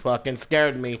 you fucking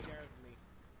scared me.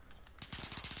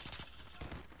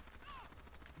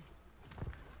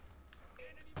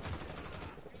 They're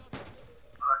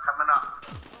coming up.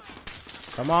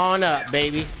 Come on up,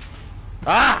 baby.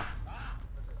 Ah!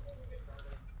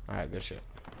 Alright, good shit.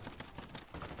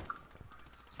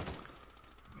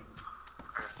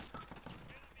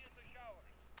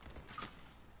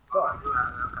 Oh, you have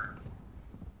it, okay.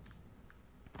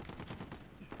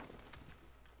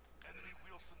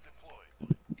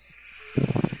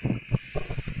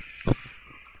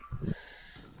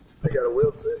 I got a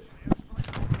Wilson.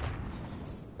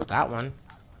 Got one.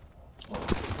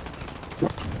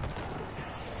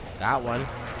 Got one.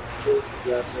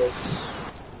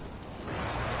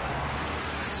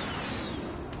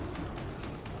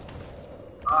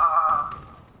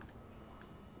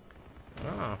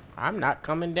 Oh, I'm not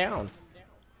coming down.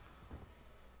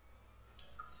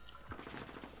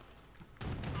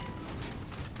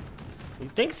 He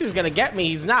thinks he's gonna get me,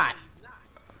 he's not.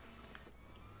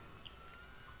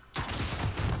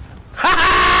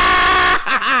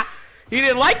 You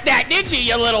didn't like that, did you,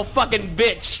 you little fucking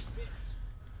bitch?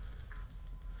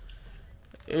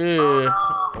 Ew.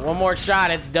 One more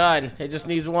shot, it's done. It just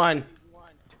needs one.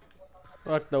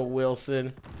 Fuck the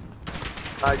Wilson.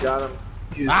 I got him.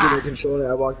 He was sitting there controlling it.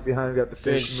 I walked behind, got the Good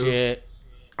fish move. shit.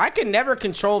 I can never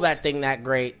control that thing that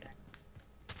great.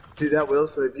 Dude, that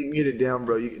Wilson, if you can get it down,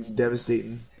 bro, it's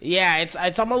devastating. Yeah, I'm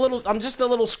just a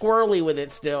little squirrely with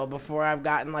it still before I've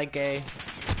gotten like a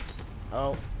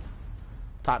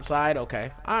top side, okay.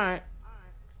 Alright.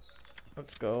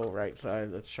 Let's go right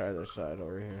side. Let's try this side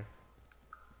over here.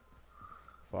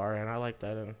 Far end, I like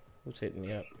that one. Who's hitting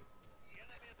me up?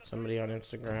 Somebody on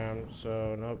Instagram,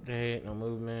 so no update, no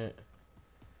movement.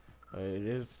 It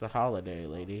is the holiday,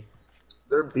 lady.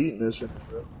 They're beating us right now,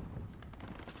 bro.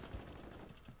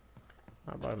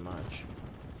 Not by much.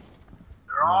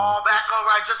 They're all back over.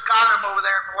 I just got them over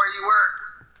there from where you were.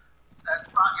 That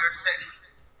spot you're sitting.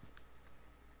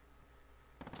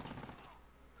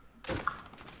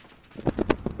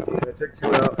 Yeah, I took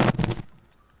 2 out.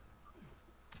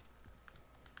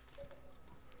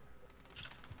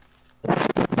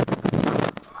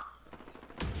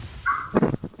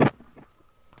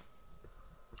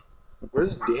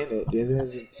 Where's Dan at? Dan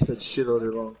hasn't said shit all day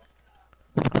long.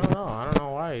 I don't know. I don't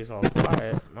know why he's all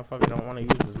quiet. Motherfucker don't want to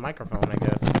use his microphone, I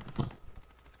guess.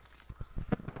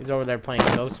 He's over there playing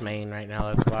Ghost Main right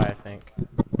now. That's why, I think.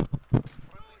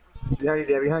 Behind you,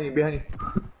 Dan. Behind you. Behind you.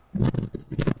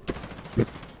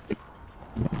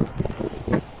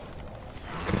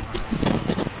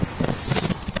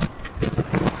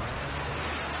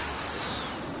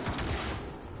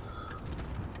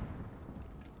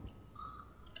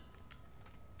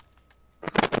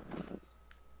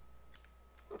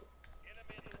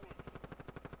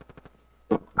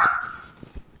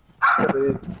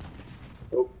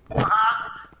 Oh.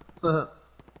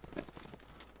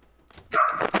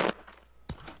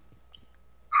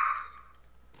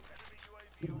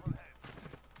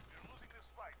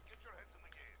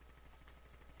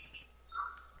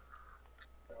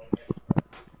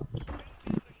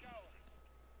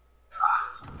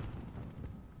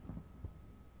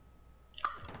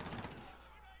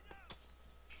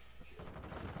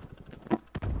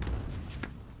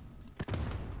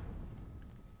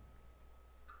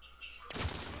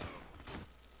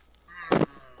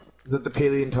 Is that the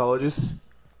paleontologist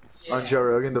on Joe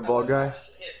Rogan, the bald guy?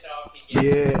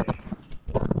 Yeah.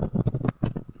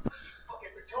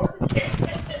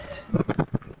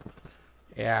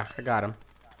 Yeah, I got him.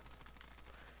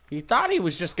 He thought he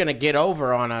was just gonna get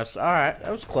over on us. Alright, that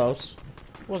was close.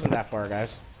 It wasn't that far,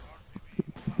 guys.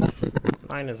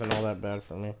 9 isn't all that bad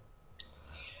for me.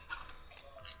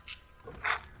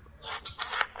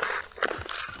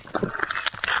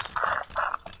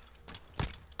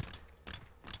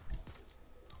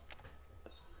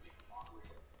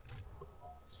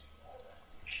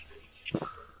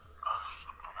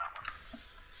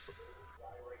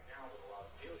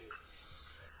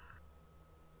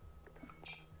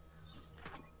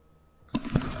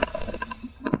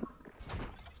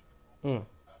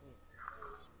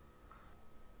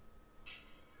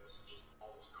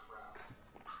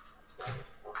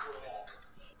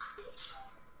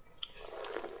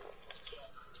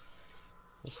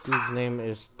 This dude's name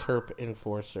is Terp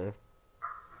Enforcer.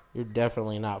 You're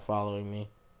definitely not following me.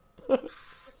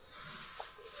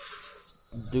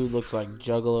 Dude looks like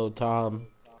Juggalo Tom.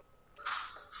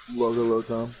 Logo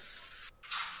Tom.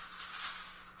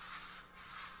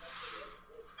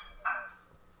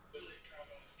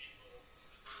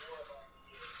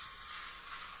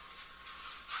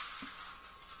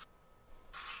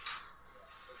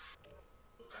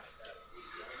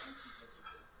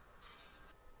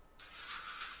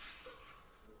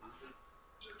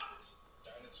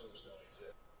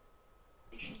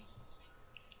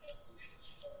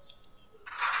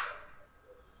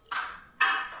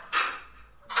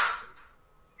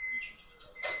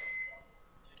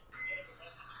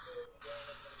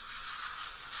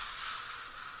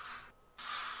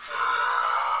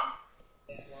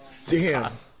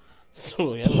 Damn.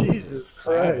 So, yeah, Jesus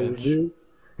Christ, savage. dude.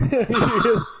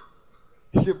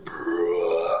 He said,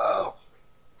 bro.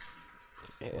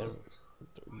 Yeah.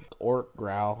 Orc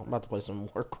growl. I'm about to play some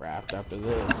Warcraft after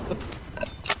this.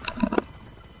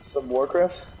 Some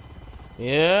Warcraft?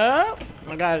 Yeah,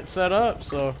 I got it set up,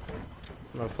 so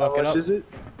I'm gonna fuck How it much up. is it?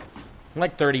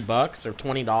 Like $30 or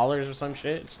 $20 or some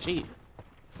shit. It's cheap.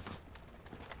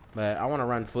 But I want to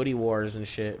run Footy Wars and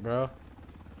shit, bro.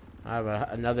 I have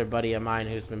another buddy of mine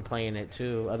who's been playing it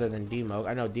too, other than D-Moke.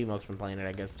 I know D-Moke's been playing it,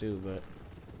 I guess, too, but...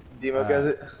 Demo has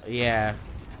it? Yeah.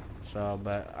 So,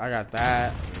 but I got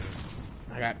that.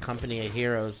 I got Company of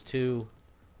Heroes, too,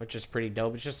 which is pretty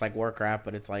dope. It's just like Warcraft,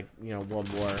 but it's like, you know, World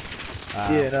War.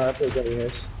 Yeah, no, I played Company of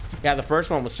Heroes. Yeah, the first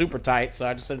one was super tight, so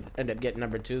I just ended up getting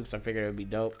number 2 because I figured it would be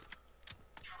dope.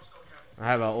 I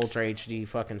have an Ultra HD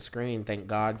fucking screen, thank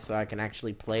God, so I can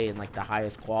actually play in like the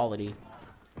highest quality.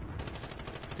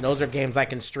 Those are games I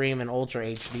can stream in Ultra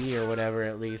HD or whatever,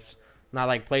 at least. Not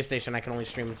like PlayStation, I can only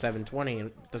stream in 720.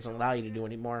 It doesn't allow you to do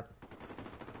anymore.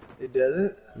 It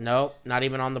doesn't? Nope, not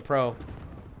even on the Pro.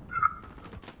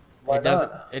 Why It doesn't.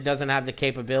 not? It doesn't have the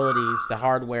capabilities, the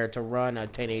hardware to run a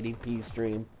 1080p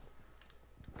stream.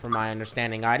 From my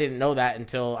understanding, I didn't know that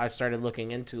until I started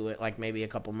looking into it, like maybe a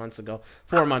couple months ago,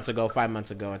 4 months ago, 5 months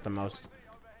ago at the most.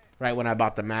 Right when I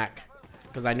bought the Mac,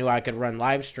 because I knew I could run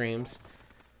live streams,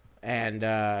 and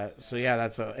so yeah,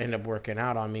 that's what ended up working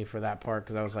out on me for that part.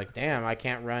 Because I was like, damn, I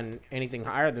can't run anything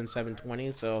higher than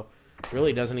 720, so it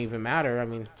really doesn't even matter. I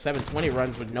mean, 720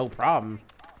 runs with no problem.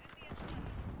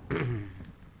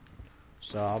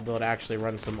 So I'll be able to actually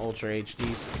run some Ultra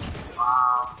HDs.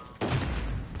 Wow.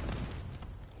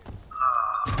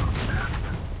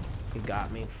 He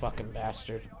got me, fucking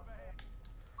bastard.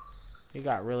 He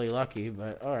got really lucky,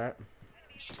 but alright.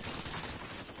 If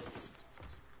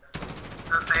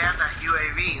they have that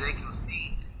UAV, they can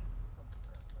see.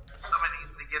 Somebody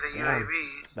needs to get a Damn.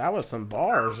 UAV. That was some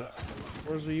bars.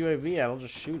 Where's the UAV at? I'll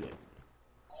just shoot it.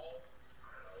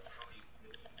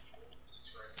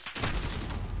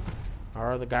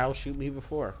 Or the guy will shoot me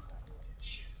before.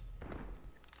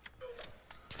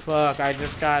 Fuck, I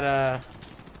just got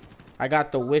I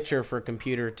got The Witcher for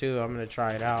computer too. I'm gonna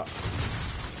try it out.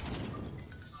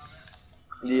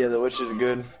 Yeah, The Witch is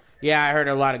good. Yeah, I heard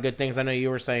a lot of good things. I know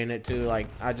you were saying it too. Like,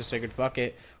 I just figured, fuck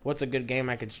it. What's a good game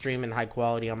I could stream in high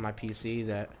quality on my PC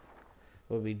that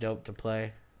would be dope to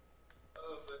play?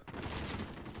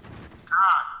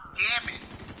 God damn it.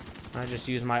 I just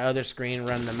use my other screen,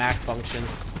 run the Mac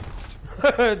functions.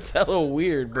 It's hella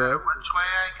weird, bro. Which way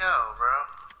I go, bro?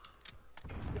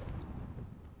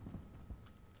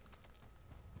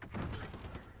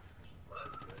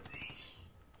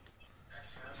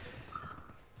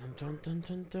 Dun, dun,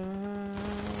 dun, dun.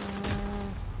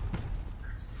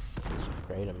 Let's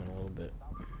upgrade him in a little bit.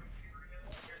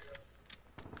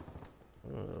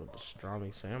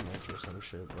 Pastrami sandwich or some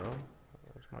shit, bro.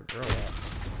 Where's my girl at?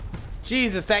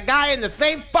 Jesus, that guy in the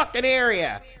same fucking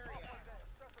area!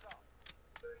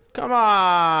 Come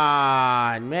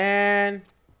on, man.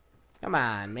 Come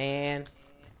on, man.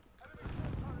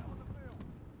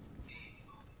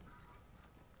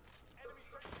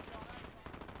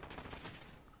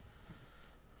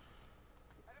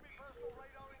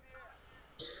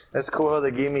 That's cool how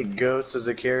they gave me Ghost as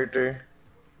a character.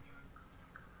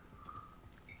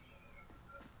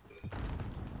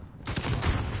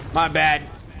 My bad.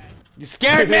 You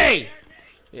scared me!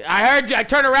 I heard you. I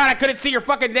turned around. I couldn't see your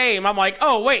fucking name. I'm like,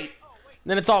 oh, wait. And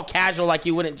then it's all casual, like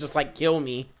you wouldn't just, like, kill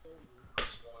me.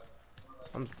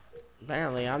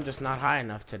 Apparently, I'm just not high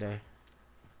enough today.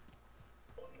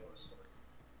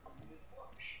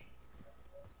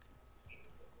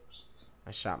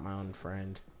 I shot my own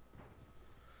friend.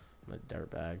 I'm a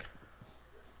dirtbag.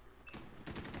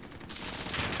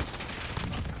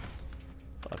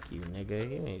 Fuck you, nigga.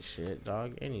 You ain't shit,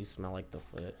 dog. And you smell like the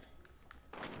foot.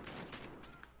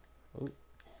 Ooh,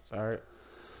 sorry.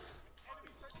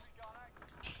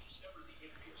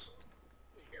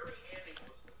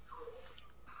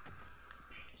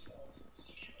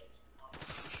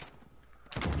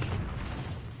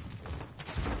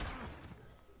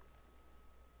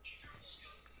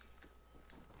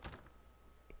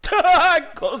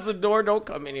 Close the door. Don't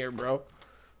come in here, bro.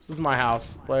 This is my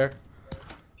house, player.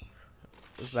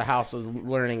 This is the house of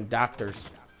learning doctors.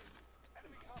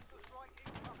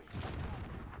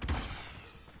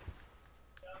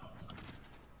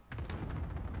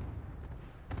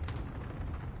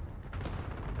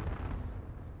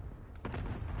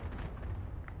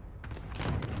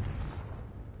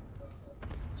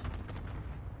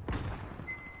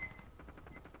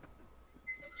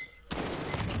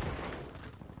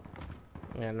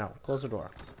 Yeah, no. Close the door.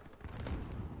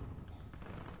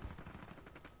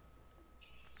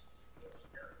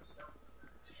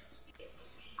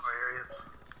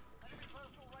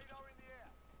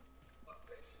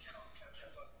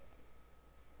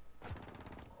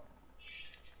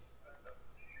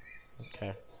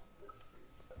 Okay.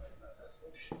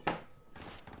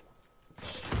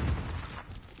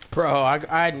 Bro, I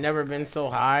had never been so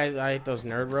high. I ate those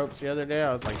nerd ropes the other day.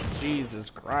 I was like, Jesus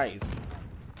Christ.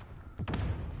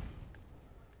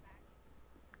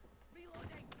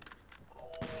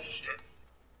 Shit.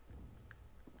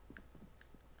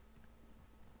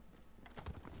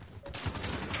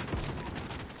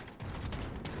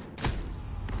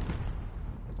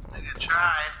 Nigga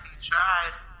tried. He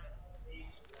tried. He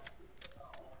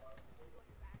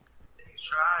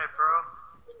tried, bro.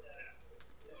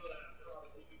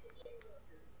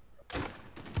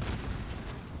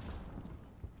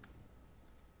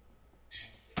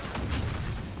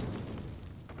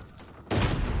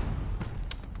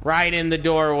 Right in the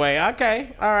doorway.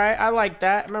 Okay, all right. I like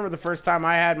that. I remember the first time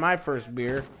I had my first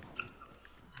beer.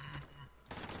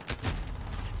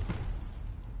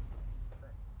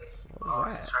 What was Oh,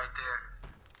 that? he's right there.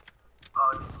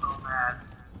 Oh, he's so mad.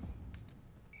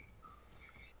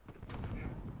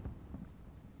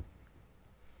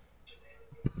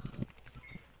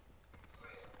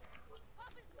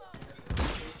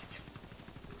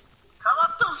 Come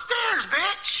up those stairs,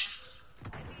 bitch!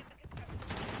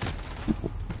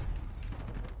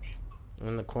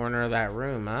 In the corner of that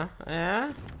room, huh?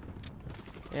 Yeah?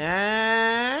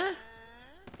 Yeah?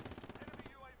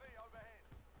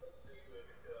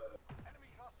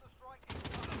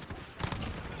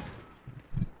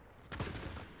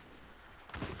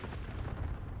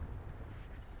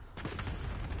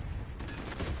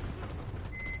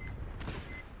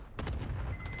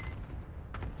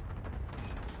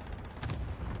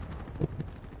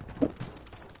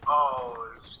 Oh,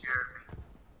 you scared me.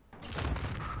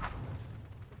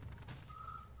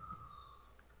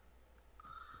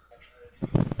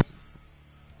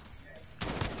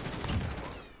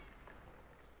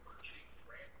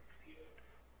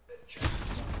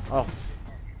 Oh,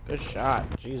 good shot.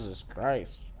 Jesus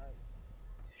Christ.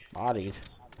 Bodied.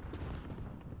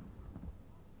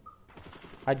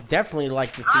 I'd definitely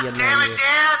like to see God a damn menu. it,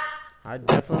 Dad! I'd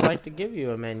definitely like to give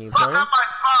you a menu, Fuck player. up my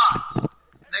spot!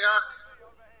 Nigga.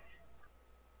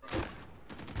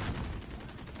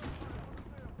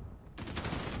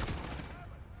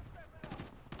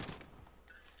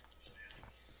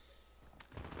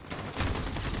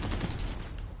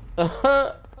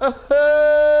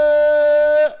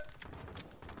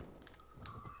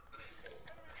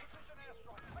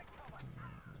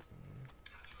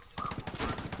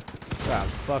 Got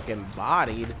fucking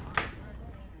bodied.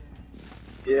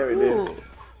 Yeah, we did.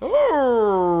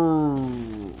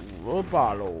 Ooh, a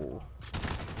bottle.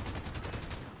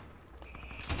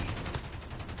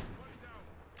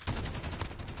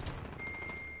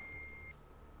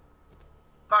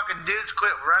 Fucking dudes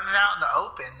quit running out in the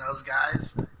open, those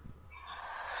guys.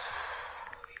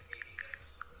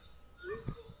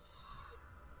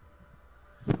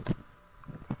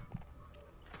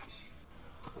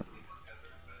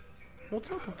 What's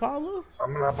up, Apollo?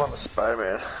 I'm gonna hop on the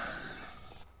Spider-Man.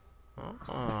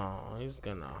 Oh, he's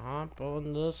gonna hop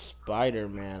on the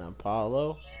Spider-Man,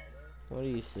 Apollo. What do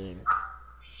you think?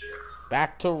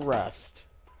 Back to Rust.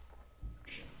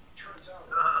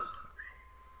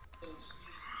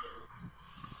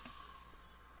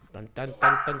 Dun dun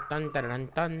dun dun dun dun dun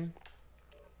dun.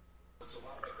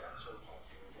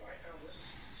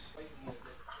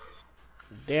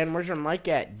 Dan, where's your mic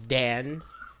at, Dan?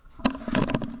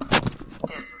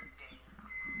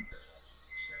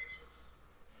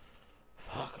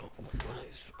 Fuck,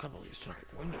 a couple of these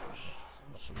fucking windows.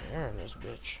 There's some air in this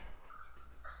bitch.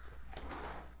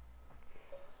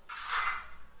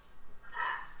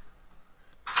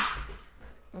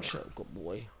 What's up, good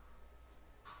boy?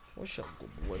 What's up,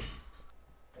 good boy?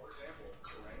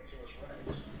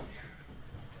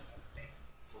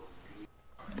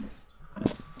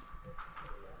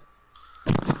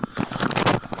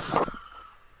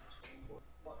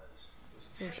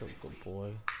 What's up, good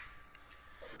boy?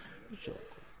 What's up?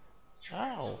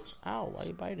 Ow! Ow! Why are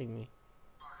you biting me?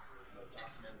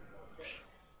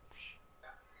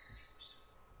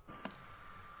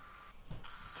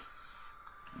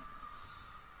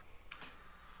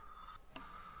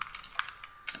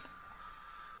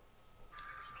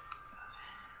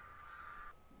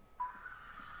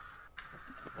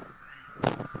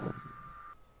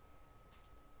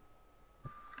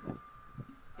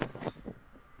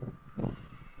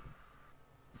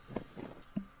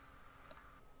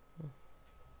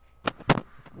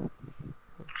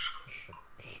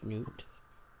 Snoot.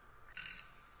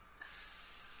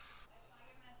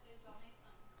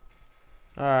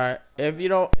 Alright, if you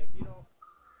don't...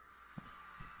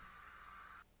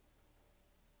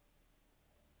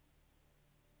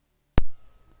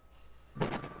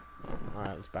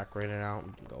 Duck right out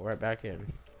and go right back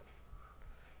in.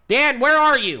 Dan, where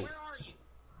are you?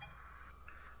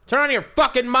 Turn on your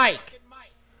fucking mic.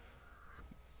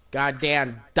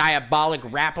 Goddamn diabolic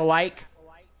rap-alike.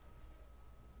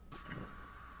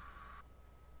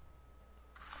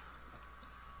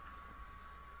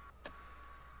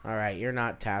 Alright, you're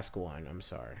not task 1. I'm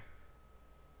sorry.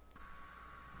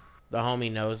 The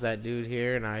homie knows that dude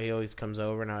here, and he always comes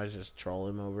over, and I was just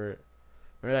trolling him over it.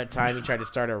 Remember that time he tried to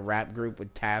start a rap group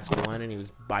with task 1, and he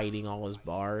was biting all his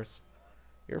bars?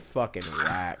 You're fucking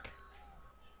whack.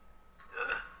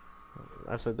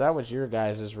 I said that was your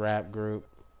guys' rap group.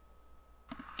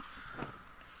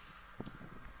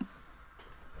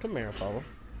 Come here, Apollo.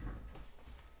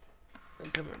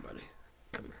 Come here, buddy.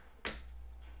 Come here.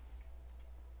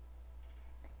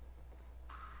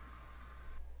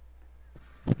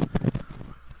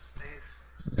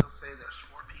 Still say there's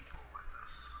 4 people with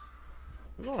us.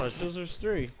 No, it says there's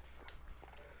 3. Okay.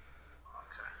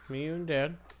 Me, you, and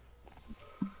Dad.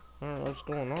 I don't know what's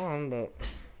going on, but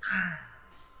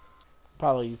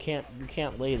Apollo, you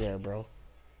can't lay there, bro.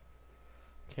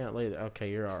 Can't lay there. Okay,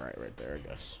 you're all right there, I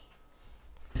guess.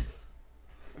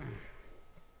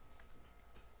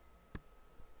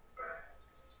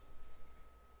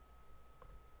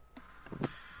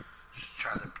 Should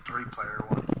try the 3-player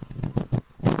one.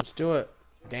 Let's do it.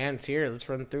 Dan's here. Let's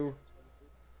run through.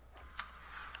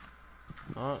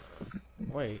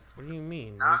 Wait. What do you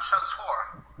mean? Now it's just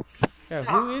 4. Yeah,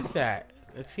 who is that?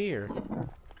 That's here.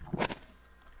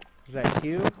 Is that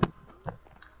Q?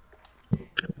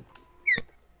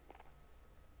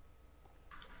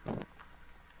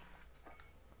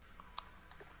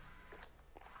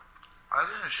 I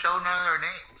didn't show none of their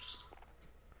names.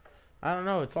 I don't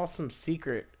know. It's all some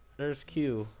secret. There's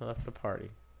Q. Left the party.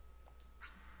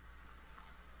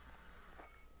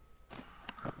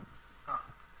 Huh.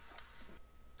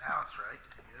 Now it's right,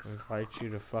 I guess. Invite you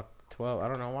to fuck 12. I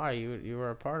don't know why you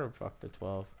were a part of fuck the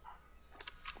 12.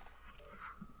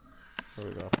 Here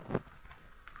we go.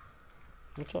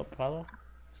 What's up, Apollo?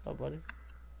 What's up, buddy?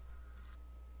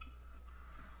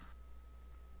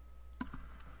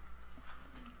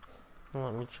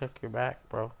 Let me check your back,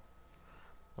 bro.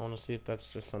 I want to see if that's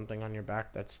just something on your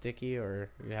back that's sticky or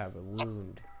you have a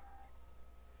wound.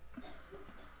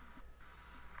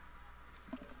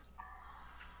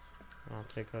 I'll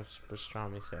take a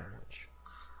pastrami sandwich.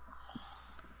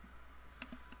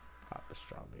 Hot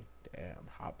pastrami. Damn,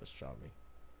 hot pastrami.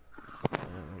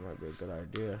 That might be a good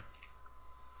idea.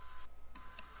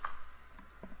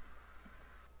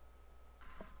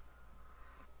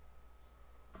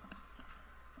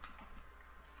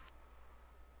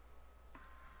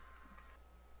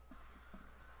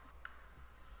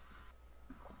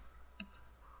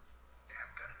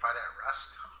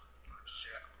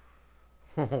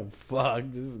 Oh fuck,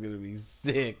 this is gonna be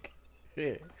sick.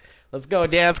 Let's go,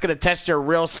 Dan. It's gonna test your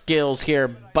real skills here,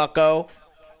 bucko. I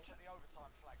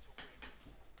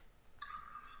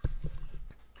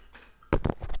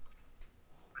think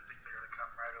they're gonna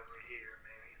come right over here,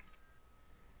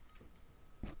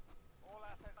 maybe.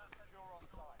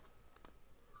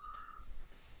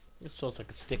 This feels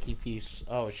like a sticky piece.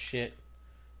 Oh shit.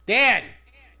 Dan!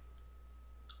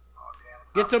 Oh,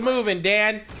 Get to moving,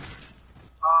 Dan.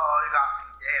 Oh, he got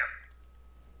me.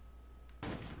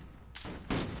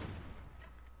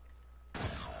 Damn.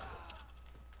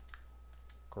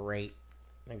 Great.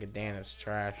 I think Dan is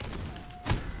trash.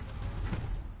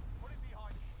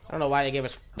 I don't know why they gave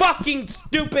us fucking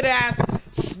stupid ass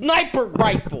sniper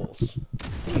rifles.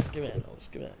 Give me that nose.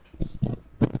 Give me that.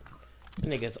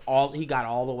 Nigga's he got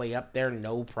all the way up there,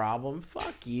 no problem.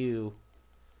 Fuck you.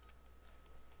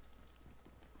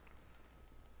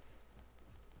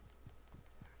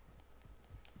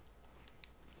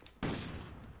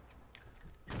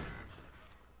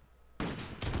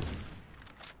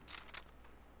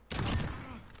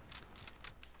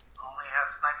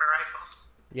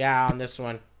 Yeah, on this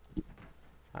one.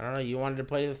 I don't know, you wanted to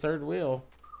play the third wheel.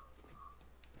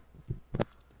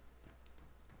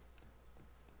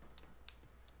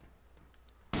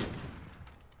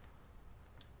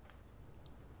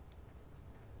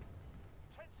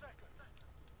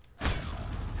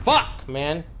 Fuck,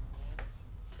 man.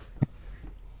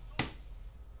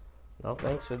 No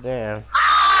thanks to Dan.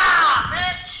 Ah,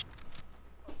 bitch!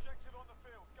 Objective on the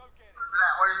field. Go get it.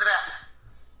 Where's it at?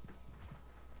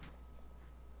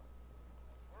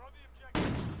 We're on the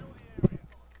objective. Secure the area.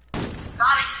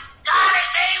 Got it! Got it,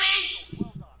 baby!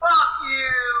 Fuck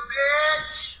you,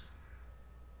 bitch!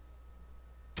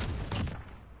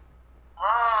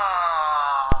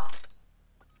 Oh.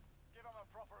 Give him a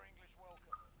proper English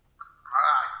welcome.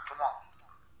 Alright, come on.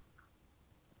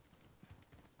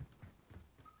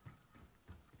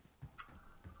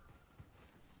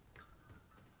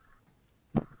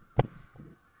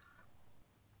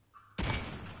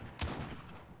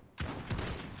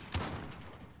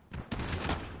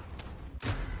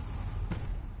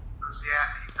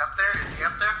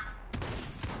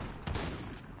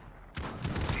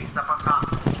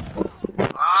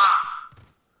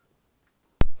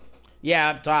 Yeah,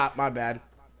 up top. My bad.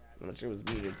 I'm not sure it was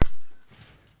muted.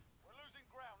 We're losing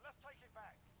ground. Let's take it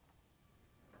back.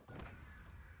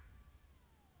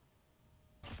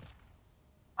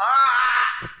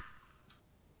 Ah!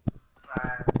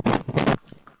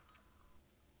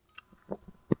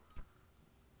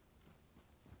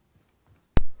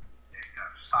 There you go.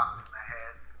 Shot in the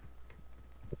head.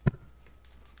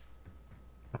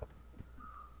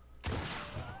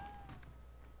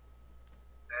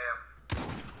 Damn.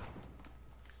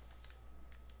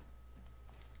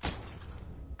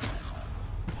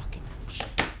 Fucking shit.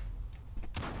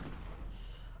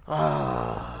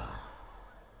 Ah.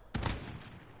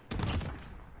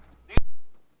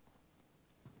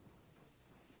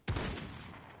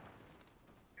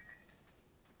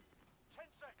 10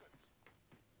 seconds.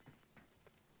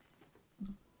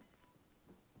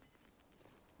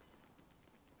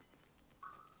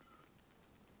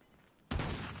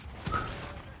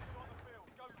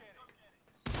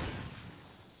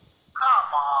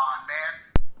 Come on, man.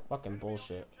 Fucking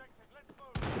bullshit.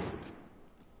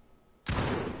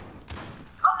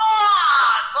 Come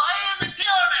on! Go ahead and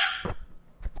kill him!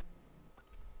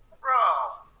 Bro.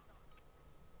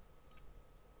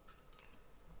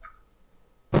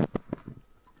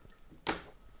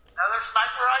 Another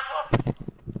sniper rifle?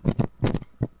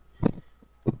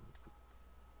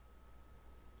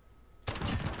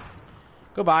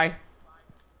 Goodbye.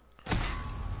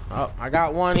 Oh, I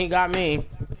got one. He got me.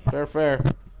 Fair, fair.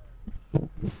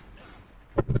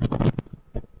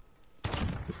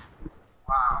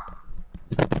 Wow.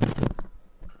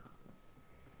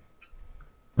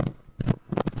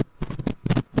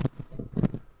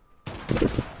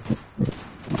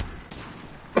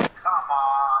 Come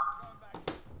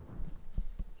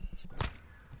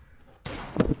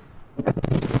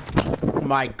on.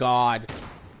 My God.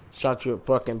 Shot you at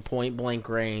fucking point blank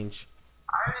range.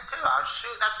 I did too. I was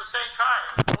shooting at the same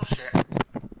time. Bullshit.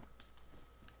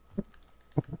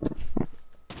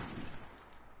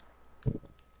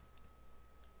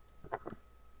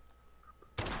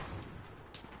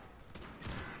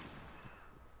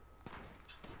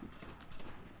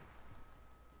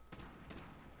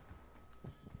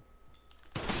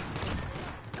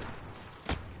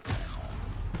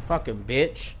 Fucking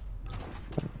bitch.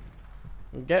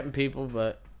 I'm getting people,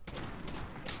 but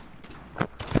I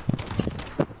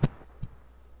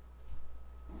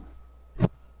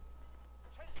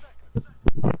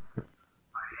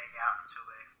hang out until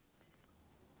they.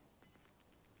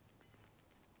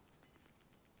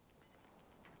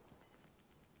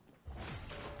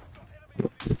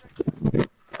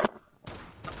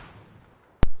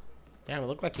 damn, it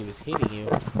looked like he was hitting you.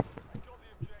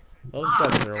 Those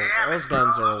guns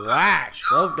are whack.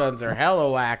 Those guns are hella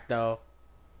whack though.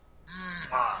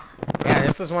 Yeah,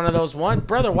 this is one of those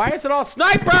brother, why is it all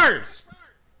snipers?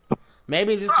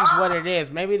 Maybe this is what it is.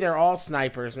 Maybe they're all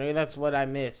snipers. Maybe that's what I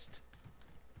missed.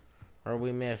 Or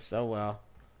we missed. Oh well.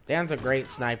 Dan's a great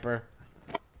sniper.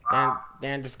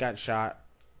 Dan just got shot.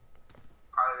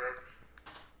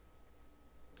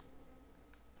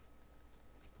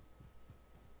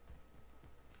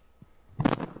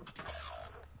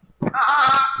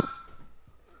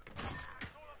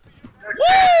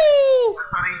 Woo!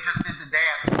 That's what he just did to Dan.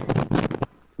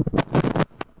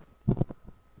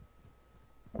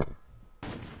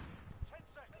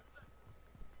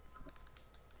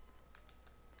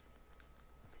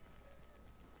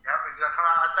 Yep, he's gonna come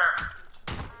out right there.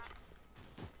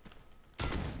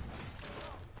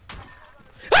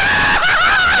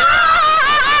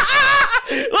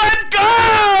 Let's go!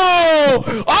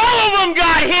 All of them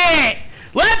got hit!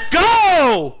 Let's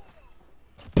go!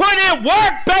 Put in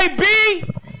work, baby!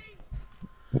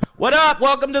 What up?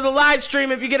 Welcome to the live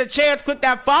stream. If you get a chance, click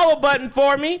that follow button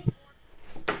for me.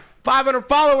 500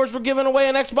 followers, we're giving away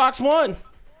an Xbox One.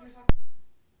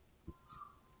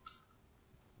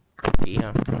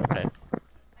 Yeah, okay.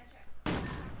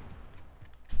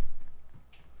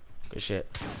 Good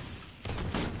shit.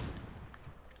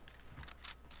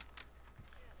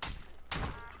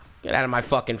 Get out of my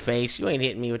fucking face. You ain't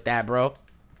hitting me with that, bro.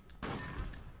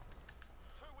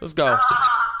 Let's go.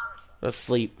 Let's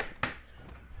sleep.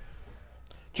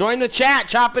 Join the chat.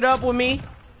 Chop it up with me.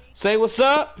 Say what's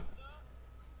up.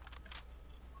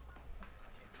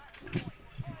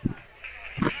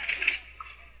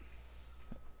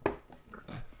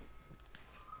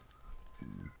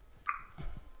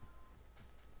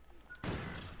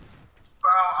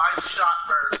 Bro, I shot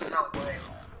first. No way.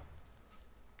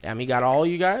 Damn, he got all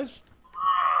you guys?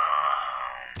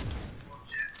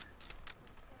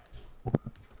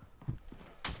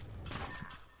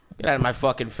 Get out of my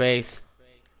fucking face.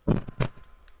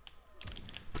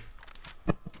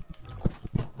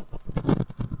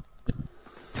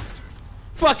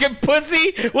 Fucking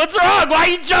pussy! What's wrong? Why are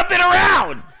you jumping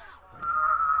around?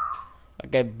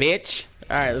 Okay, bitch.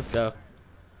 Alright, let's go.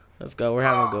 Let's go. We're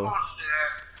having a go. Oh,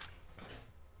 shit.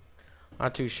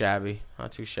 Not too shabby.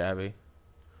 Not too shabby.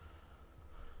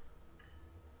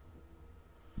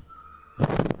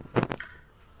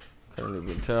 Couldn't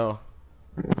even tell.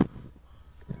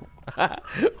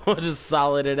 We'll just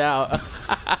solid it out.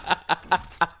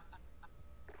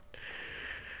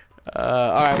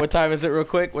 Alright, what time is it real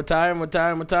quick? What time?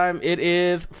 It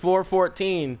is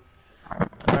 4:14.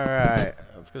 Alright,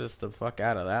 let's get us the fuck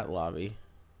out of that lobby.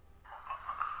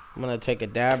 I'm gonna take a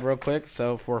dab real quick,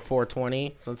 so for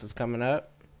 4:20, since it's coming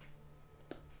up.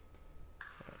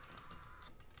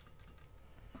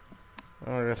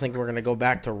 I think we're gonna go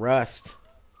back to Rust.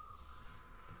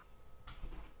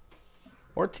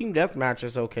 Or Team Deathmatch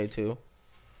is okay too.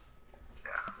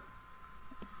 Yeah.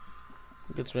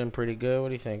 It's been pretty good. What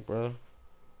do you think, bro?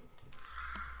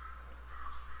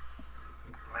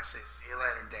 I say see you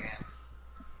later, Dan.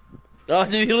 Oh,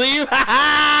 did he leave?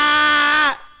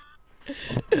 Bye,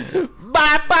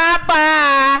 bye,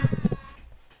 bye.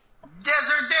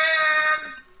 Desert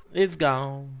Dan! It's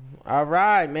gone. All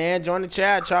right, man. Join the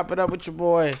chat. Chop it up with your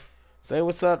boy. Say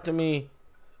what's up to me.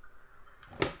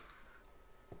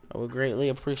 I would greatly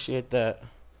appreciate that.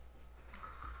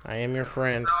 I am your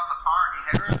friend. Still on the party.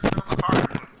 Henry's still on the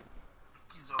party.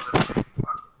 He's over there.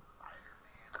 Fucking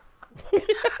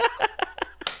Spider-Man.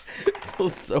 This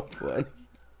was so funny.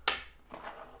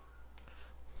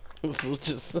 This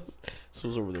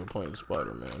was over there playing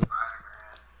Spider-Man.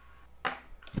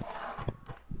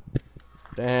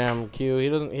 Damn, Q, he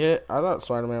doesn't hit. I thought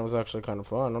Spider-Man was actually kind of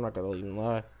fun. I'm not gonna even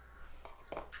lie.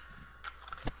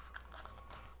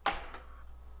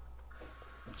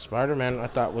 Spider-Man, I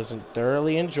thought was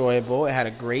thoroughly enjoyable. It had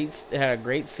a great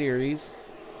series.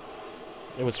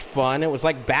 It was fun. It was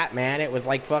like Batman. It was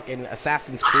like fucking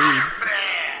Assassin's Creed.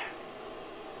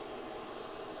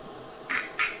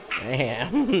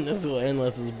 Damn, this is what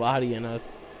Endless is bodying us.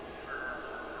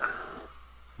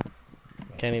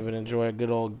 Can't even enjoy a good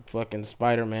old fucking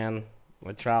Spider-Man,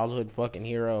 my childhood fucking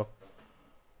hero.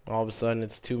 All of a sudden,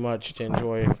 it's too much to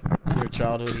enjoy your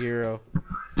childhood hero.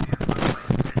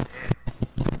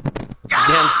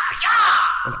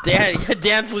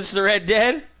 Dan switched to Red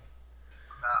Dead? No,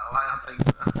 I don't think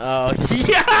so. Oh,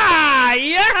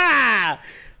 yeah!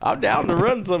 I'm down to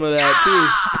run some of that, too.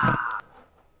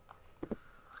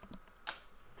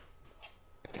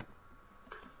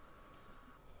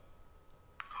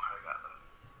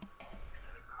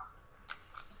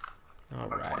 All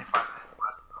right.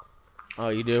 Oh,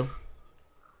 you do?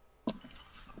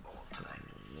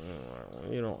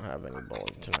 You don't have any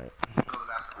bowling tonight.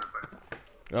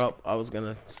 Oh, I was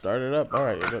gonna start it up. All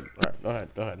right, you're good. All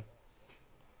right, go ahead.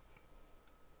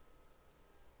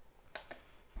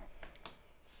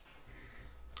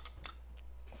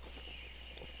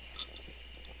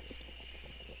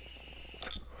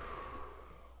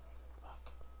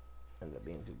 End up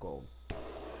being too cold.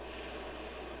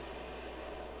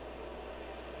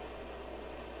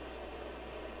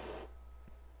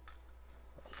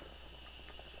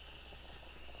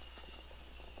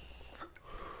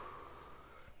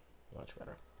 Much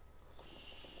better.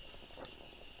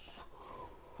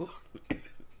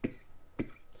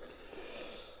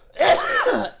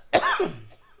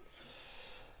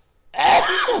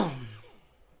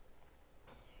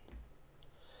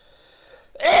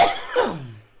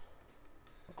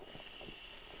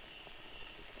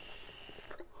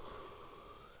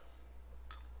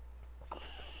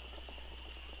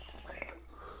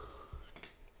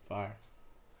 Fire.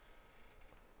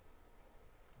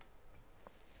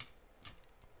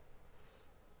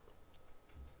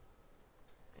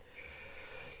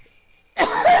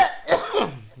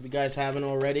 If you guys haven't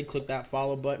already, click that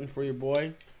follow button for your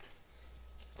boy.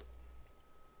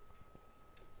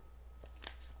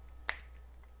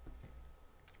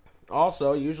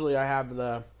 Also, usually I have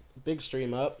the big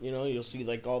stream up. You know, you'll see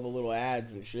like all the little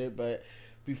ads and shit. But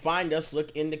if you find us,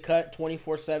 look Into Cut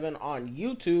 24/7 on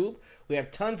YouTube. We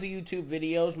have tons of YouTube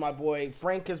videos. My boy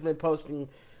Frank has been posting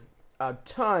a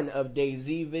ton of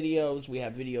DayZ videos. We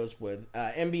have videos with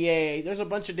NBA. There's a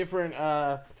bunch of different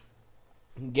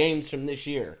games from this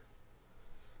year.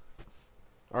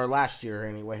 Or last year,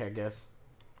 anyway, I guess.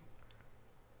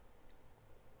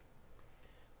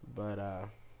 But,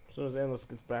 as soon as Endless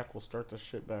gets back, we'll start this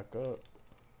shit back up.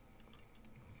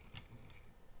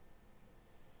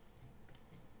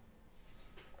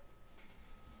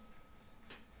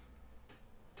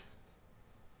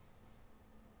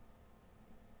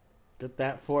 Get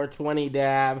that 420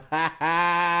 dab. Ha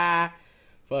ha!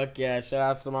 Fuck yeah. Shout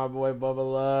out to my boy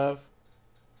Bubba Love.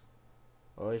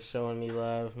 Always showing me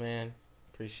love, man.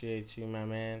 Appreciate you, my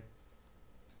man.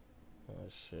 Oh,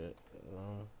 shit.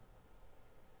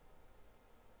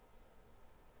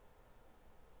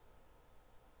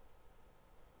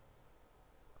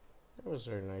 That was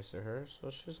very nice of her, so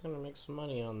she's gonna make some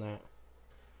money on that.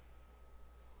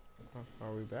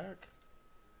 Are we back?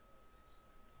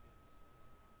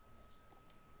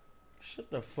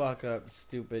 Shut the fuck up,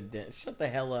 stupid Dan. Shut the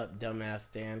hell up,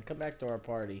 dumbass Dan. Come back to our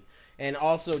party. And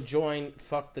also join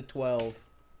Fuck the 12.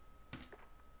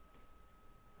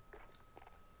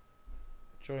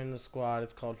 Join the squad.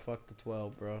 It's called Fuck the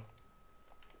 12, bro.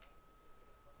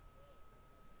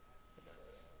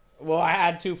 Well, I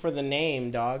had to for the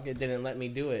name, dog. It didn't let me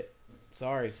do it.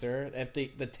 Sorry, sir. If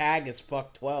the tag is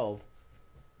Fuck 12.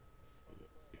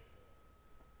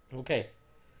 Okay.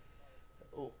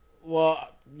 Well,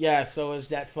 yeah, so is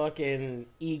that fucking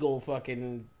eagle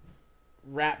fucking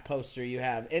rap poster you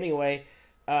have. Anyway,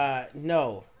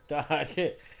 no. Dog.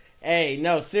 Hey,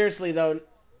 no, seriously though.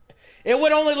 It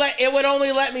would only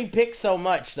let me pick so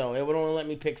much though. It would only let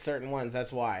me pick certain ones.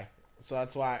 That's why. So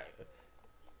that's why.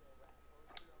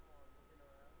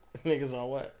 Niggas on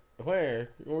what? Where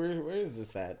is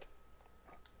this at?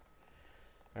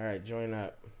 All right, join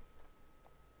up.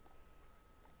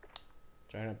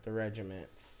 Join up the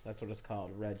regiments. That's what it's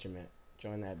called, regiment.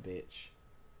 Join that bitch.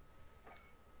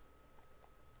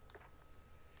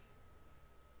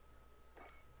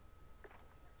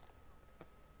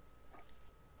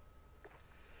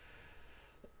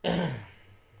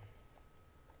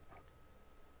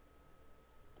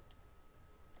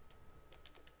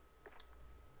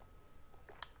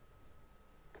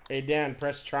 Hey Dan,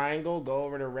 press triangle, go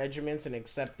over to regiments and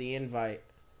accept the invite.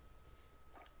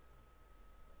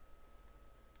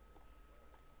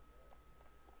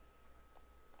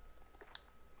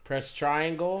 Press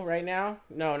triangle right now.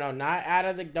 No, not out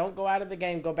of the. Don't go out of the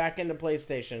game. Go back into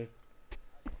PlayStation.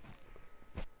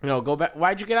 No, go back.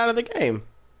 Why'd you get out of the game?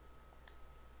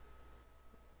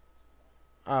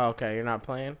 Oh, okay. You're not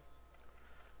playing?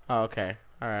 Oh, okay.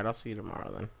 Alright, I'll see you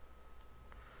tomorrow then.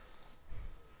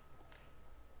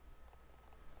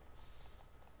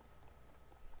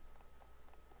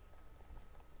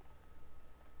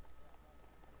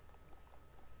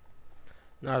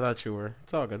 No, I thought you were.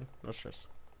 It's all good. No stress.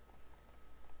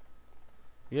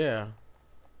 Yeah.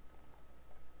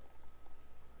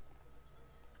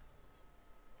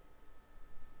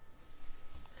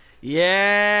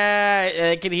 Yeah,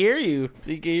 I can hear you.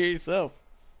 You can hear yourself.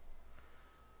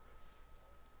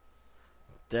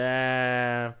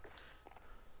 Damn.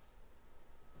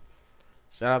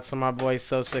 Shout out to my boy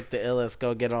So Sick the Illest.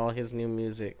 Go get all his new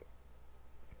music.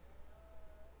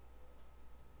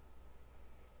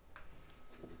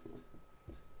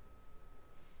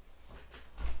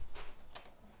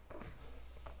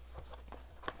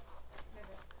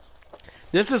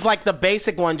 This is like the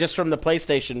basic one just from the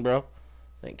PlayStation, bro.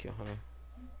 Thank you, honey.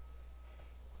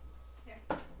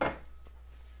 Thank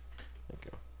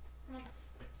you.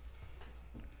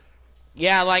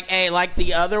 Yeah, like, hey, like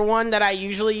the other one that I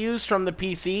usually use from the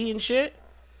PC and shit.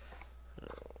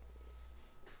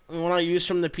 When I use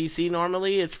from the PC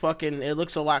normally, it's fucking. It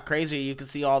looks a lot crazier. You can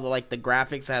see all the like the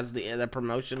graphics as the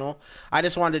promotional. I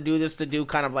just wanted to do this to do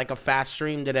kind of like a fast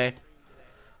stream today.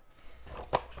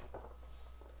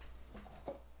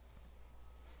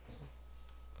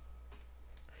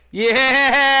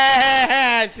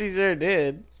 Yeah, she sure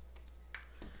did.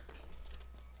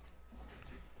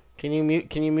 Can you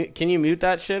mute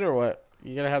that shit or what?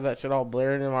 You gotta have that shit all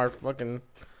blaring in our fucking.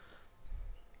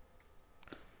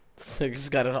 So you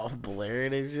just got it all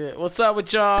blaring and shit. What's up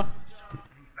with y'all?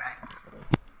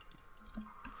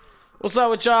 What's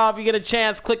up with y'all? If you get a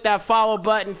chance, click that follow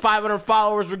button. 500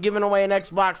 followers. We're giving away an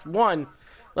Xbox One.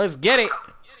 Let's get it.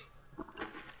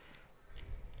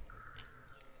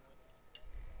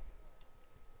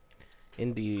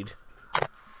 Indeed.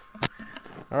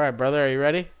 All right, brother. Are you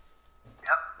ready?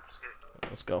 Yep.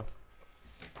 Let's go.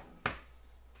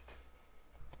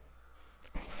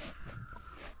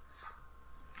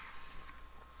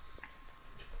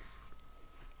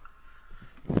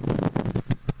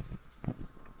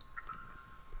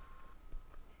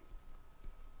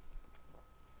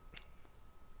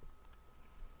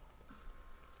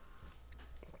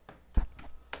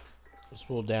 This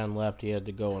fool down left. He had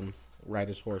to go and ride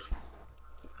his horse.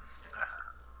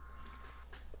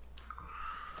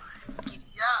 Giddy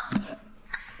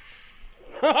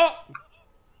up.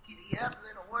 Giddy up,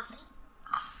 little horsey.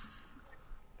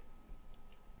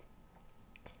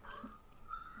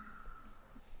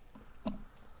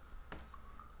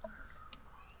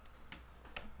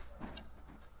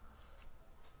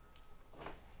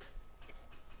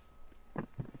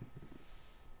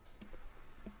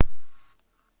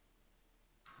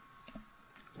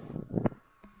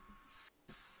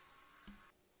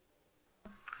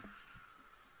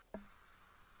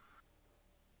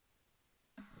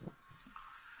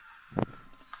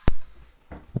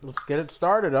 Let's get it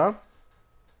started, huh?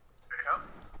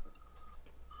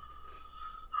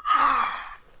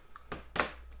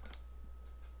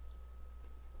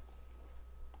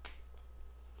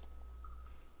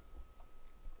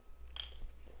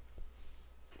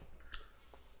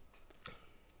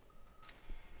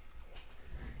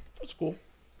 That's cool.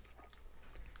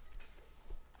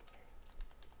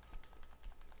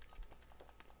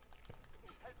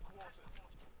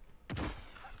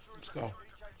 Let's go.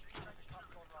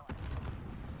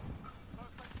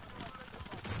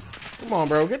 Come on,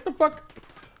 bro. Get the fuck...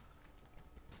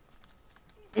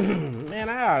 Man,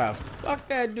 I gotta fuck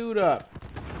that dude up.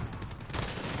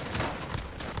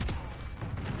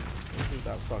 Shoot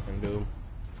that fucking dude.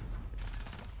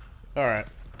 Alright.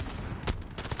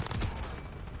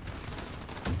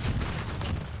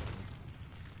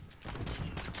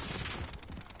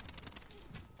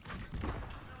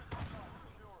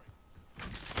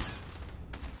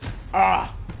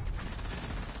 Ah!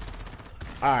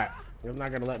 Alright. You're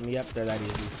not gonna let me up there that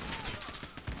easy.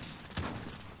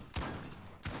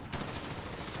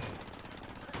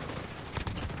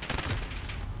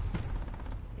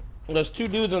 Those two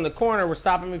dudes on the corner were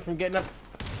stopping me from getting up.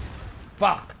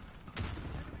 Fuck.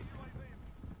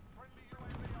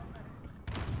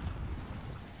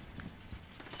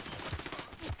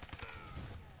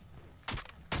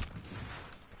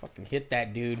 Fucking hit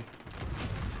that dude.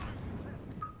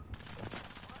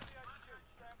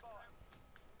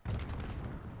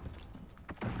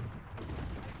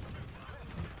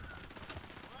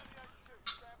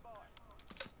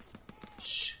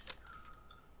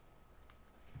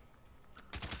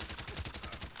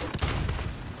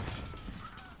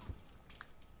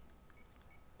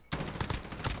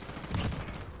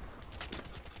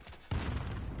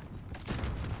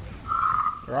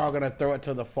 They're all gonna throw it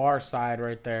to the far side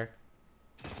right there.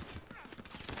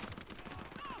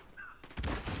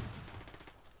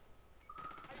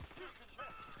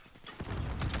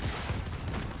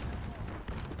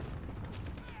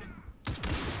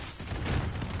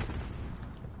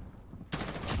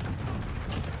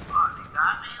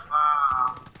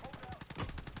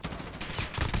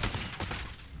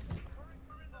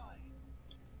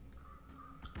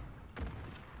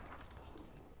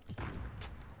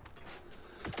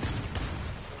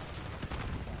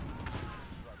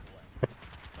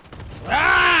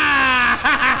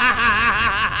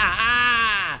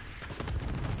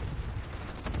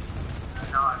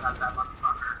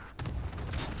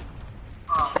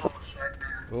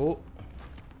 Oh.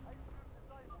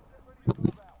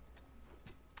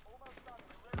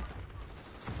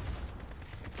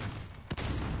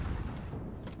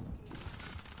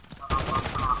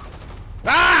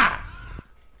 Ah!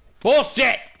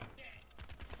 Bullshit!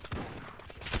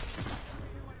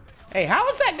 Hey, how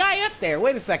is that guy up there?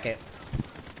 Wait a second.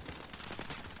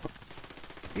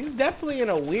 He's definitely in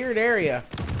a weird area.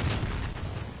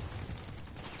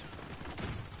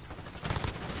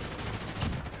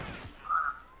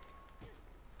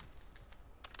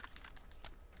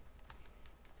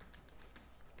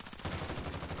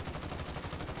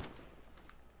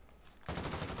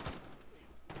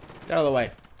 Get out of the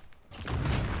way.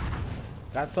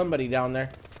 Got somebody down there.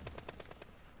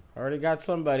 Already got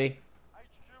somebody.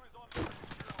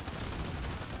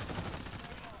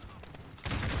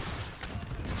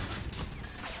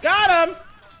 Got him!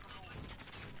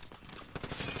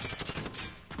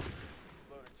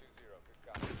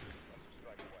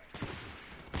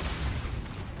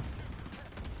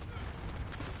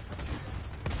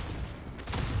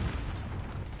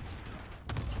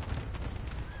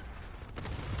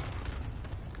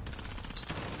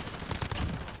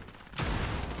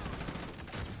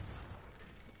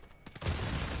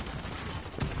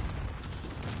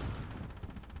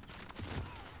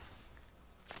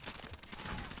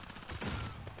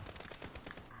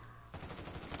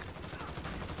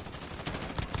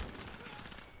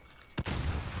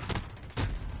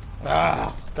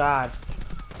 Ah, God.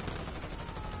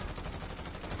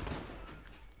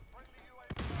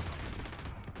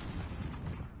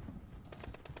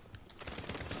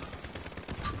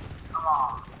 Come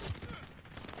on.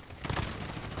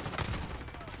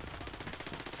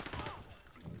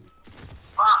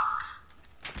 Fuck.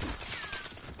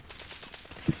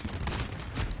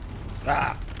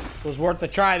 Ah, it was worth a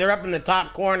try. They're up in the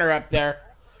top corner up there.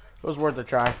 It was worth a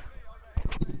try.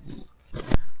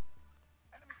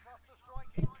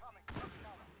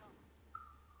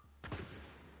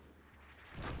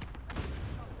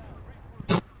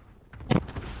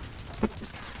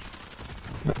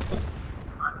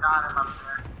 Got him up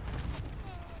there.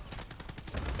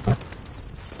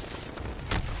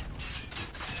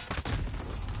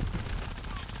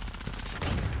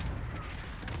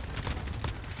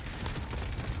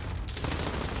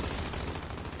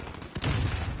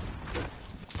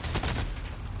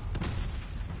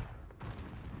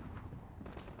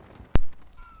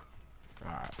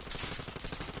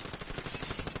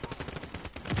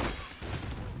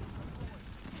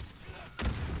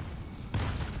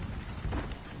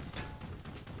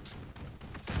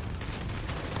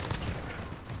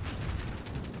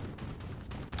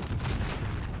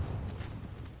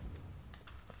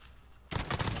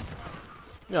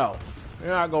 No, you're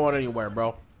not going anywhere,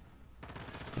 bro.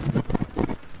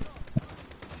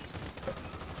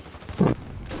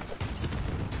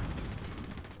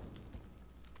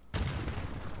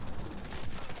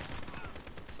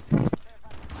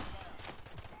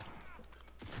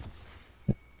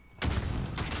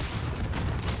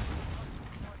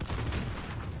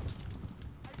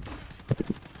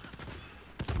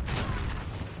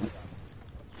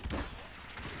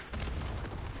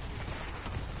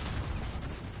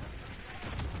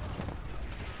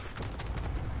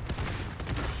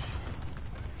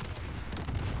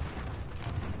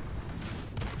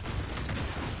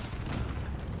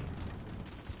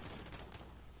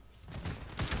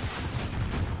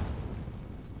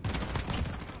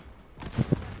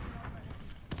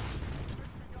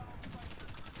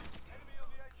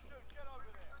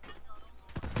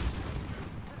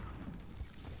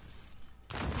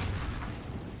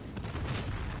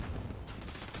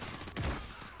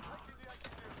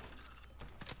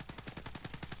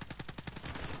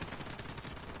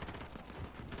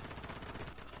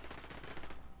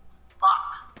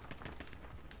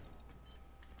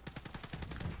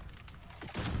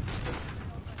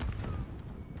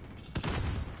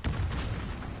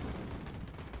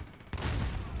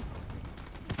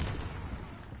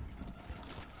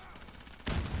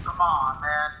 Come on,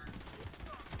 man.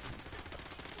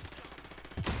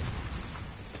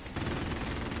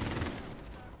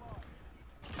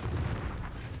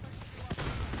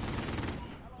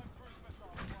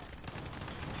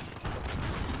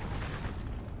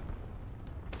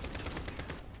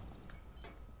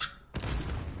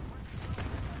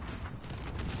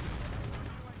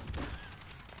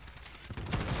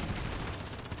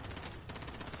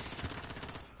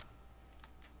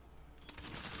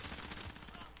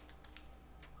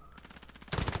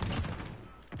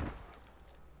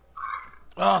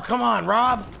 Oh, come on,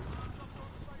 Rob.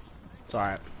 It's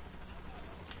alright.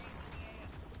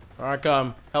 Here I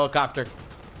come. Helicopter.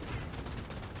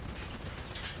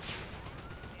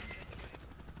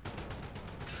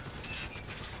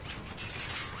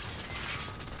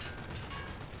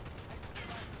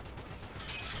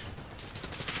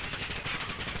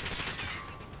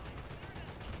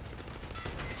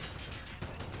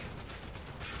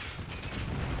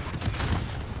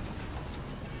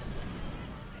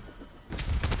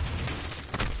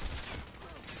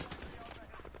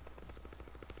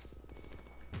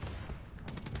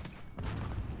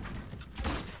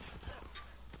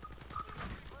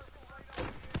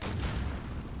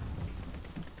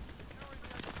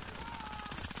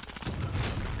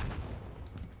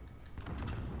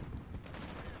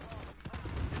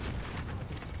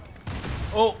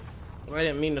 Oh, I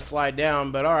didn't mean to slide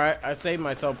down, but alright, I saved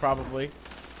myself probably.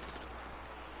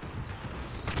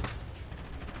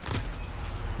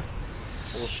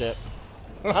 Bullshit.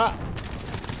 Haha.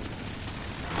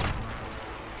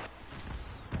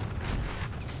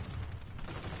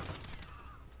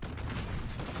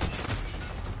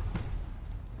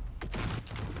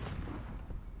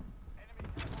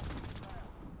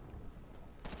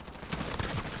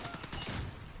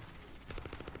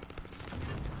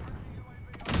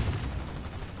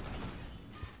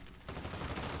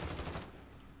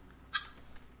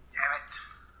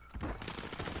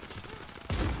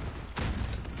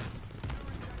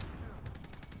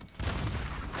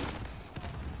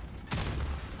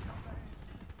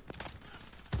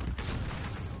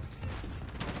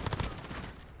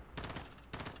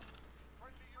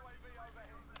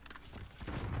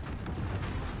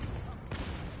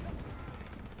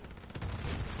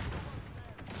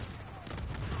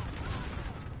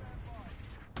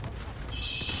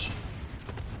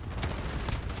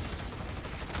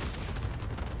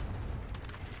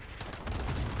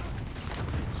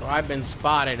 So I've been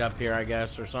spotted up here, I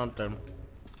guess, or something.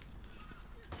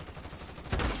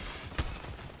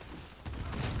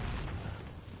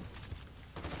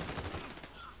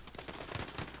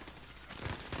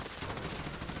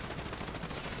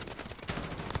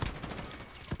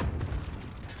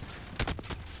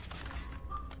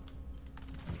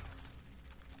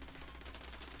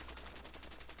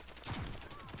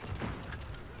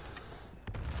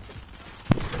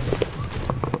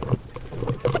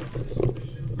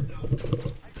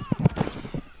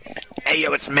 Hey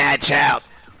yo, it's Mad Child.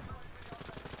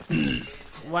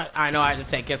 What? I know I had to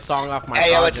take his song off my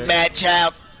Hey yo, project. it's Mad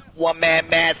Child. One man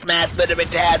mass military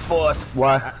task force.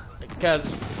 Why? Because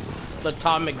the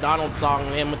Tom McDonald song,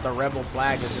 him with the rebel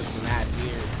flag, is just mad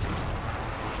weird.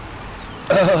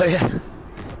 Oh yeah.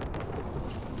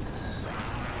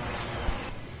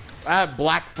 I have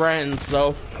black friends,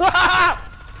 so.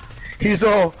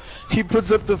 He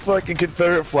puts up the fucking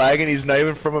Confederate flag and he's not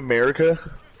even from America.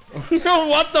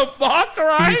 What the fuck,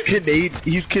 right?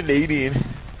 He's Canadian.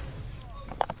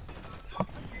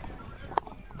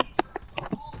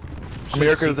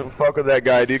 America doesn't fuck with that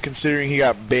guy, dude, considering he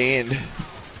got banned.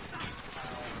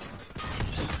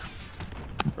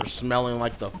 Or smelling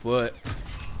like the foot.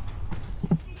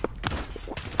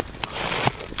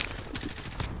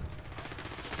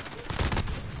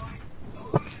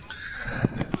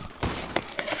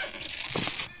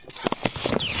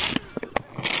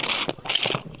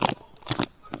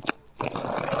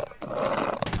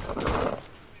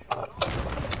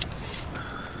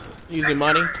 Easy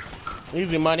money.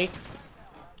 Easy money.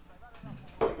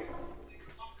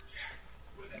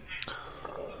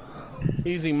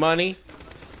 Easy money.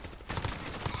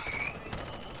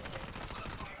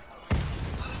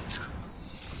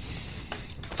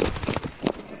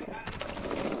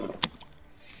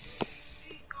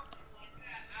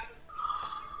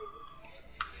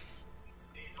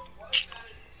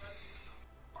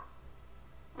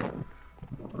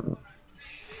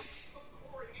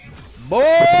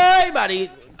 Boy, about to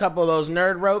eat a couple of those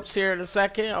nerd ropes here in a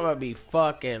second. I'm gonna be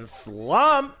fucking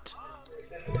slumped.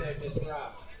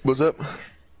 What's up?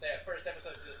 That first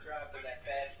episode just dropped of that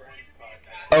Bad Brain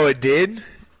podcast. Oh, it did?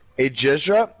 It just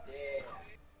dropped? Yeah.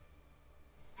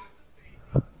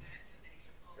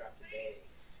 Dropped today.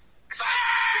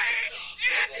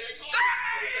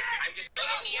 I'm just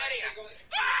getting the area.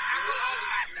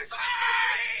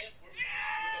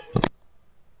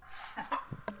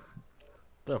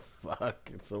 The fuck?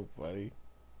 It's so funny.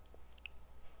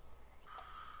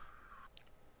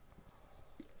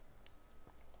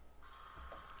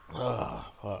 Oh,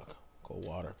 fuck. Cold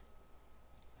water.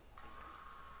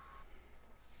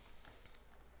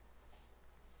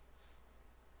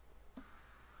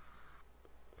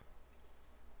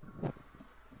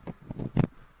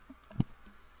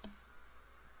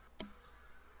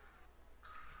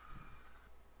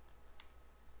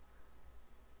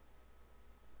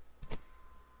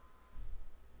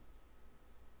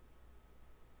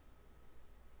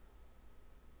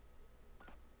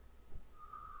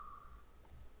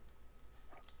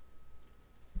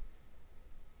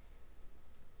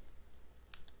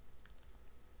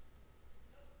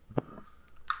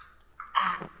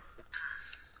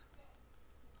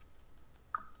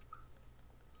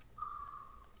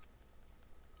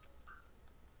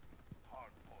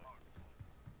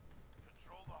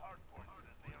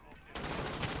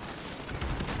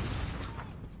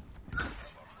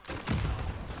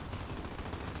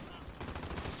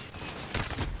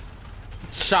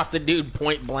 Shot the dude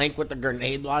point blank with the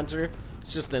grenade launcher.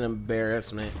 It's just an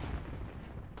embarrassment.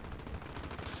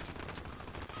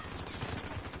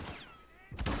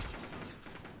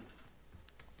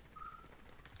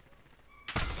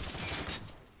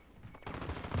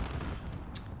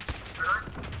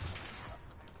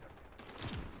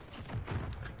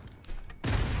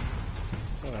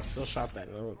 Oh, I still shot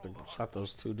that. No, shot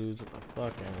those two dudes at the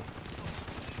fucking.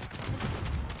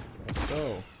 Let's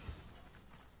go.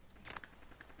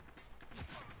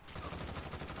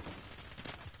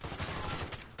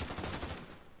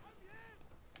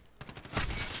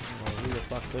 Who the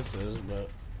fuck this is, but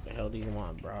the hell do you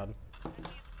want, broad?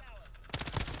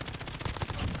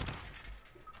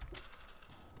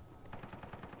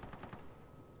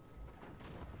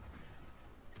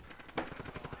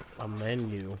 A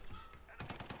menu.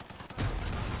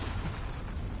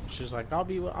 She's like, I'm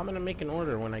gonna make an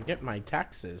order when I get my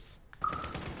taxes.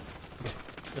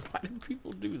 Why do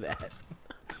people do that?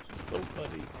 It's so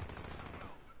funny.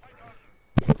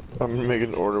 I'm gonna make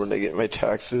an order when they get my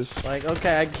taxes. Like,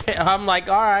 okay, I'm like,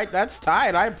 all right, that's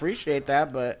tight. I appreciate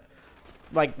that, but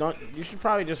like, you should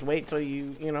probably just wait till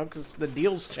you know, because the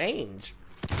deals change.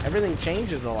 Everything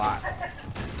changes a lot.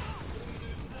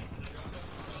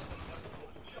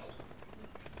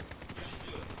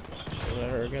 Is that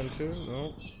her again too?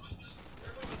 No.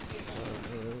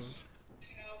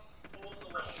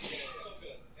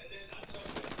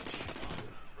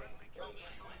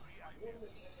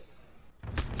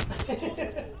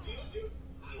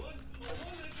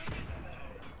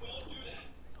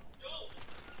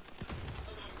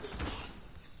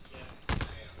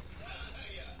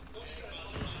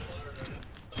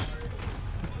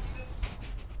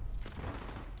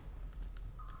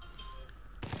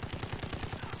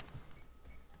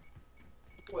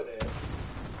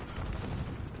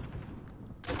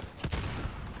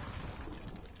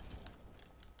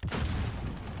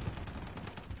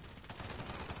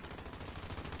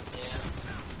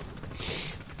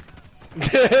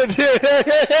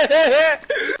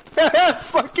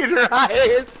 Fucking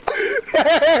Ryan.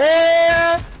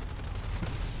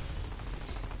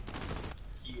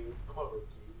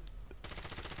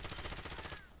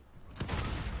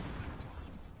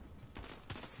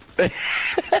 Yeah,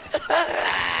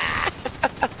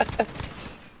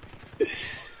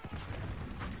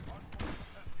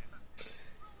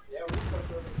 we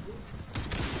fucked over the food.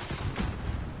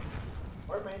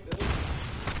 Or man, do it.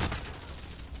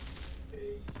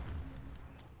 Peace.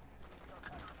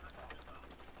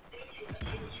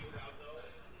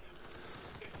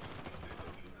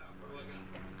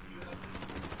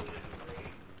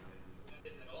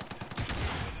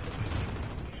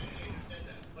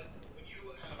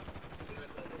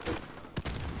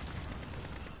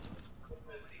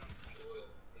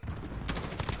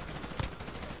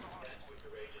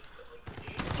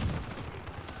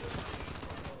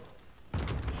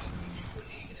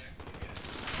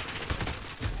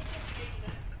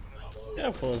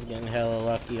 That fool's getting hella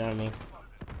lucky on me.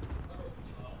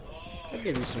 I'll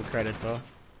give you some credit though.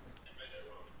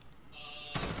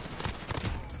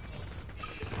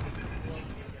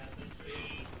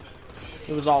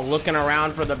 He was all looking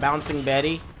around for the bouncing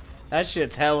Betty. That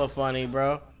shit's hella funny,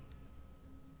 bro.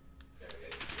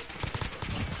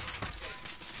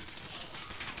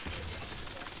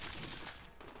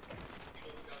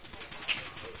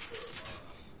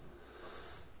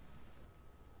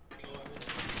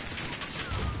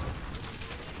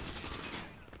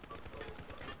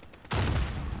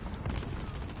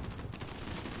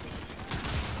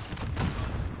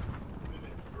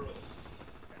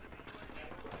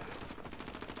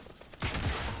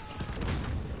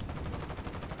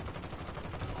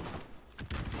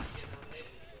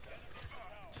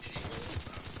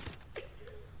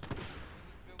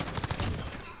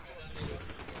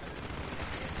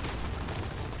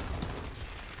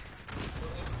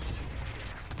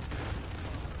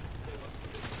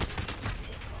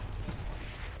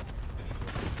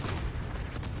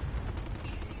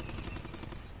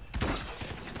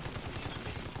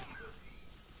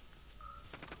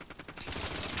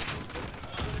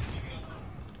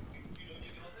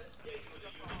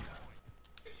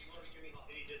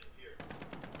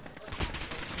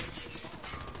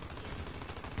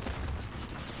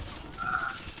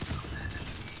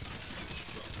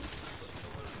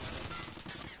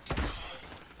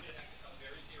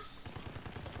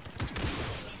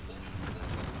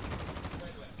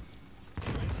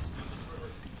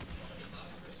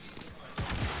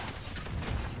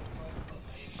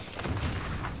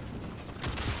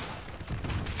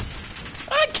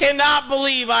 I cannot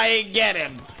believe I didn't get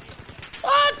him.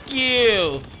 Fuck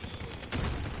you.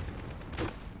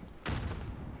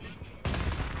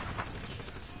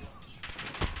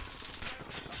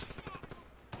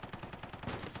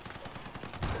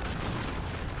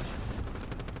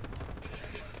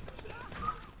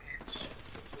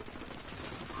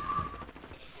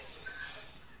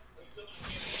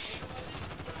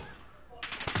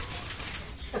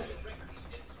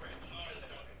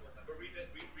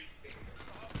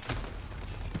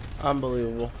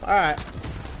 Unbelievable. Alright.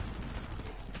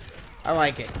 I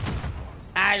like it.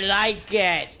 I like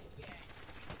it.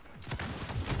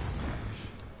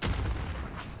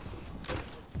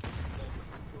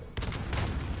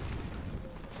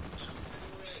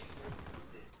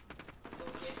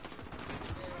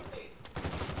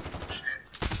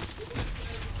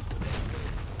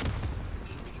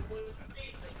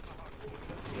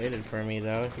 Waited for me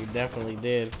though. He definitely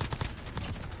did.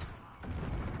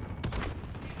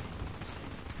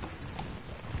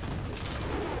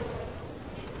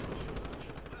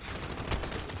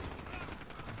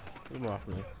 Get off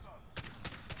me. You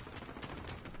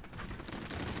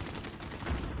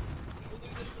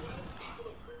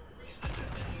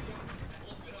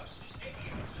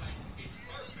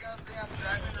guys say I'm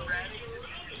driving erratic just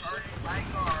because you're targeting my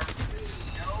car.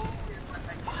 No, it's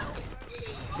like, you know.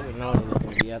 Should've known it was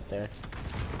gonna be up there.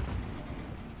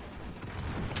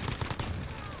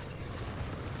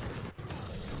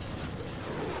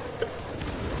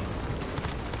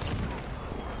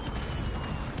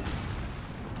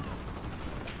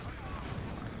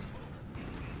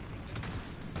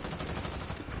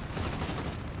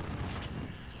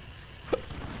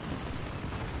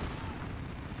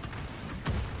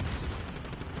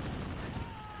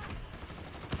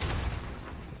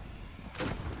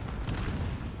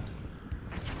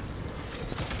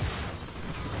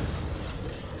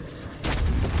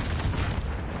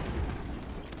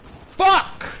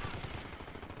 Fuck!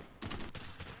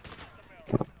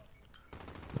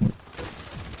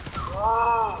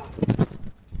 Oh.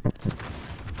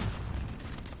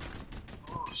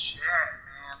 Oh shit,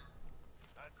 man.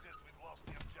 That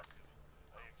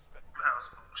was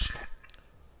bullshit.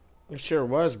 It sure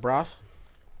was, broth.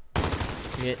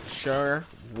 It sure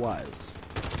was.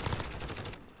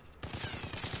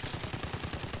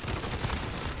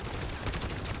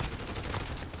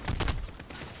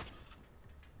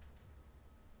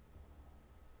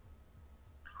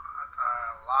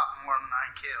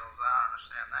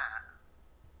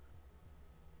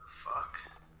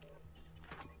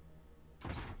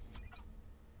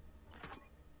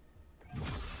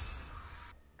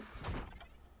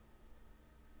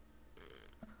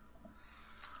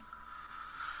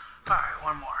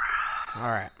 one more.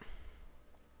 All right.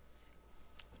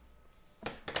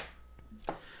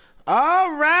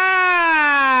 All right.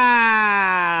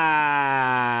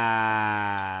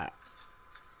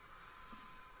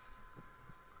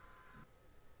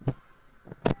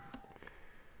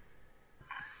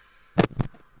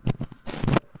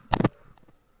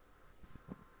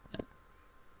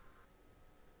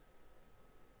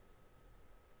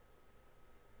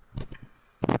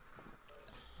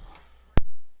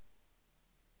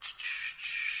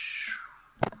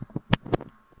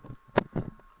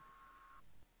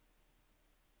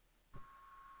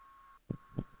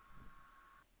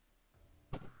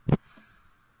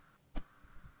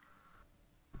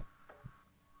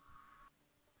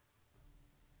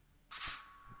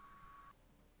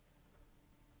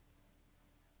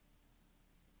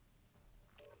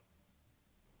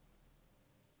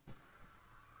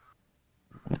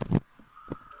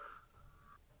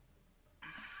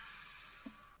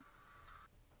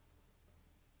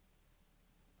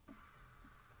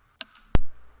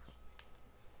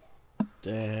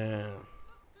 Damn.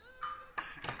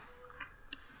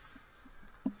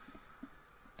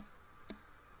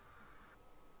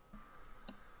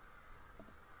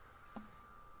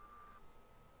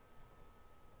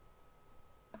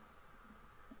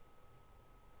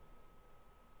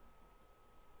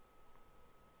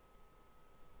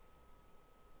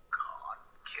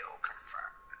 Kill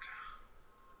confirmed.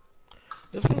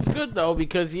 This one's good though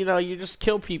because you know you just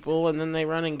kill people and then they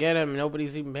run and get him.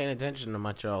 Nobody's even paying attention to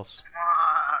much else.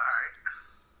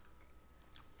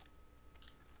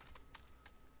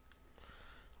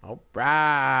 All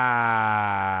right.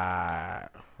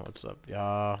 What's up,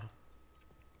 y'all?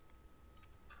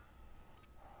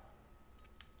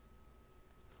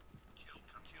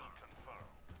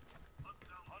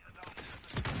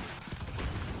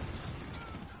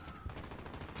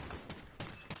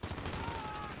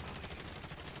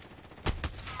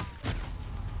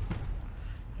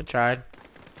 I tried.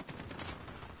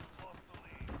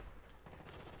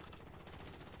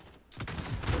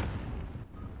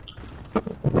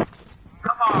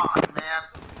 Come on, man.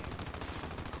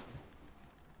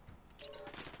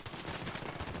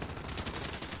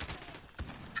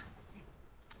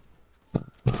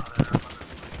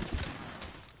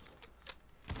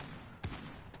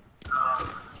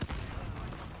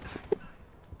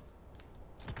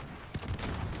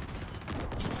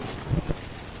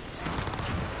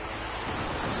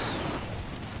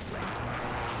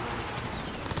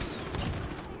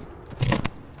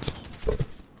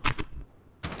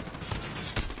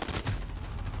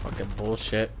 Fucking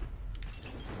bullshit.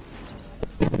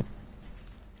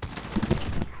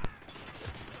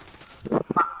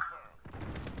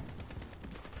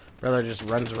 Brother just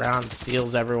runs around and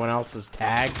steals everyone else's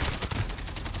tags.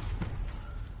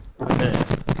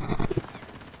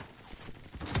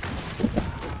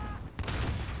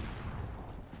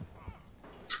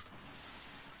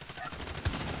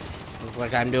 Looks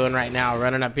like I'm doing right now,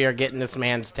 running up here getting this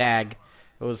man's tag.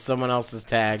 It was someone else's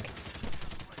tag.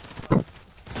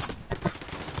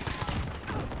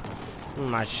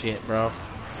 My shit, bro.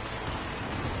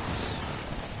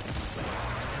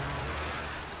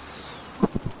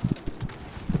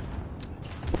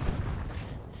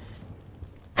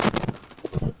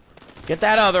 Get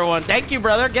that other one. Thank you,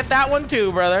 brother. Get that one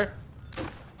too, brother.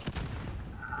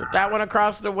 Get that one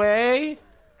across the way.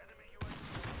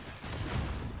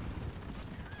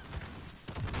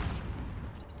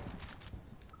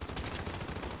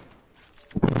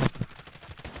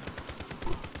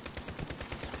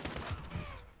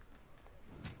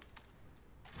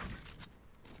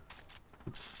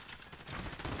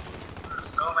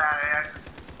 So mad at it.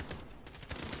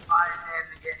 5 minutes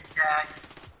to get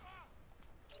tags.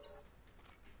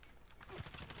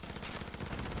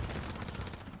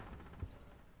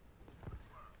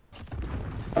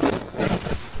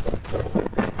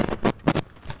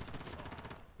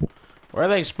 Where are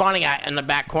they spawning at? In the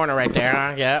back corner right there,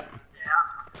 huh? Yep.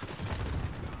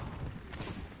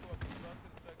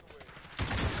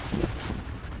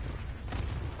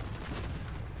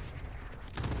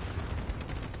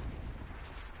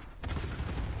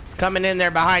 He's coming in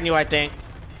there behind you, I think.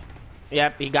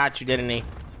 Yep, he got you, didn't he?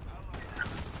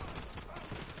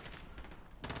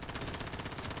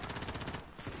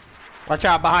 Watch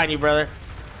out behind you, brother.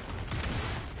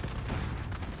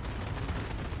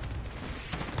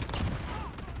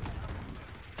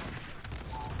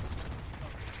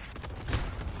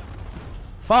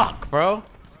 Fuck, bro.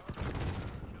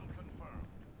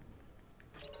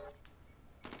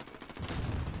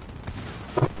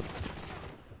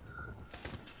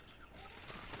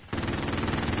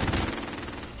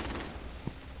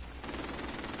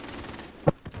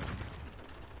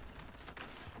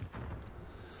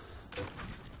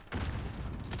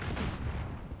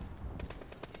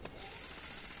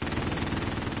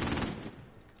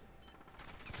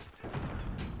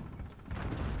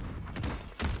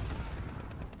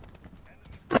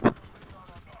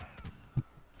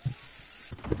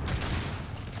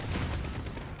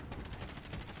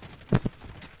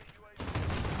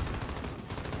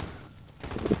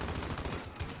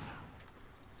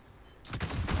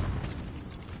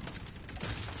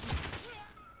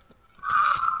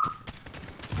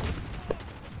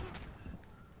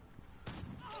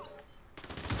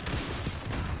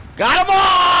 Got them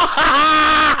all!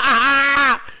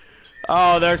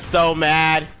 Oh, they're so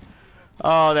mad.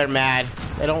 Oh, they're mad.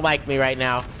 They don't like me right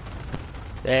now.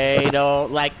 They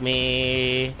don't like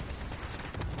me.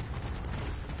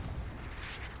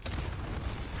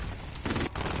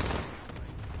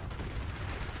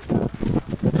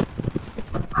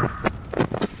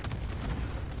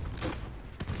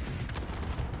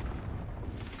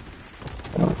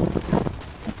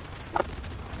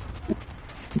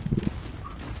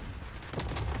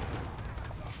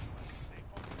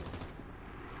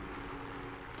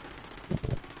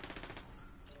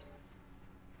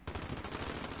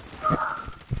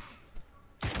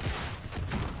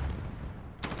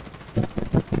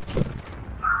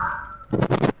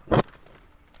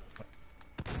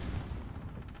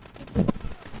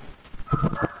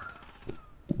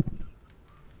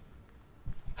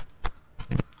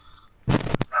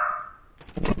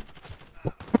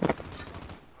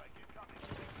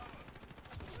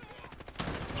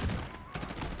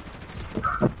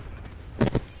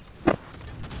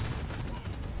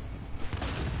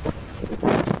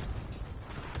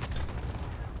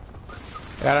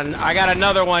 I got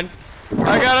another one.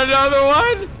 I got another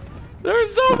one. They're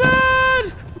so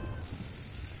bad.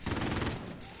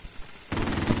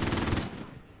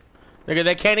 Look at,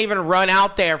 they can't even run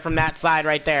out there from that side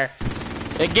right there.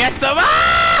 It gets them.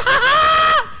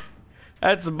 Ah!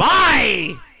 That's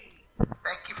mine.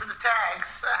 Thank you for the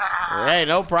tags. Hey,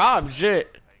 no problem.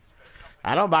 Shit.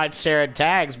 I don't mind sharing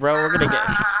tags, bro. We're gonna get.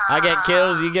 I get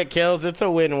kills. You get kills. It's a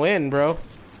win-win, bro.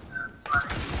 That's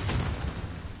funny.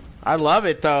 I love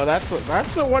it though. That's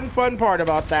the one fun part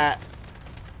about that.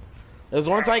 Is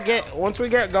once we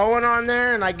get going on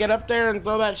there and I get up there and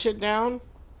throw that shit down.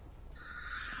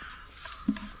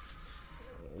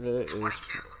 It is. 20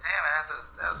 kills.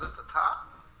 Damn, that was at the top.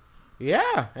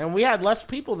 Yeah, and we had less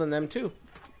people than them too.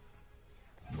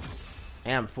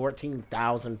 Damn,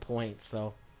 14,000 points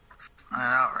though. I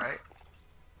know, right?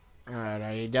 All right,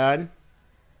 are you done?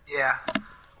 Yeah.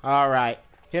 All right,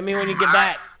 hit me when you get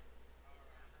back.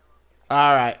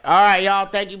 All right, y'all.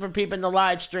 Thank you for peeping the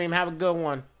live stream. Have a good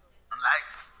one.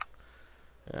 Nice.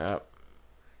 Yep.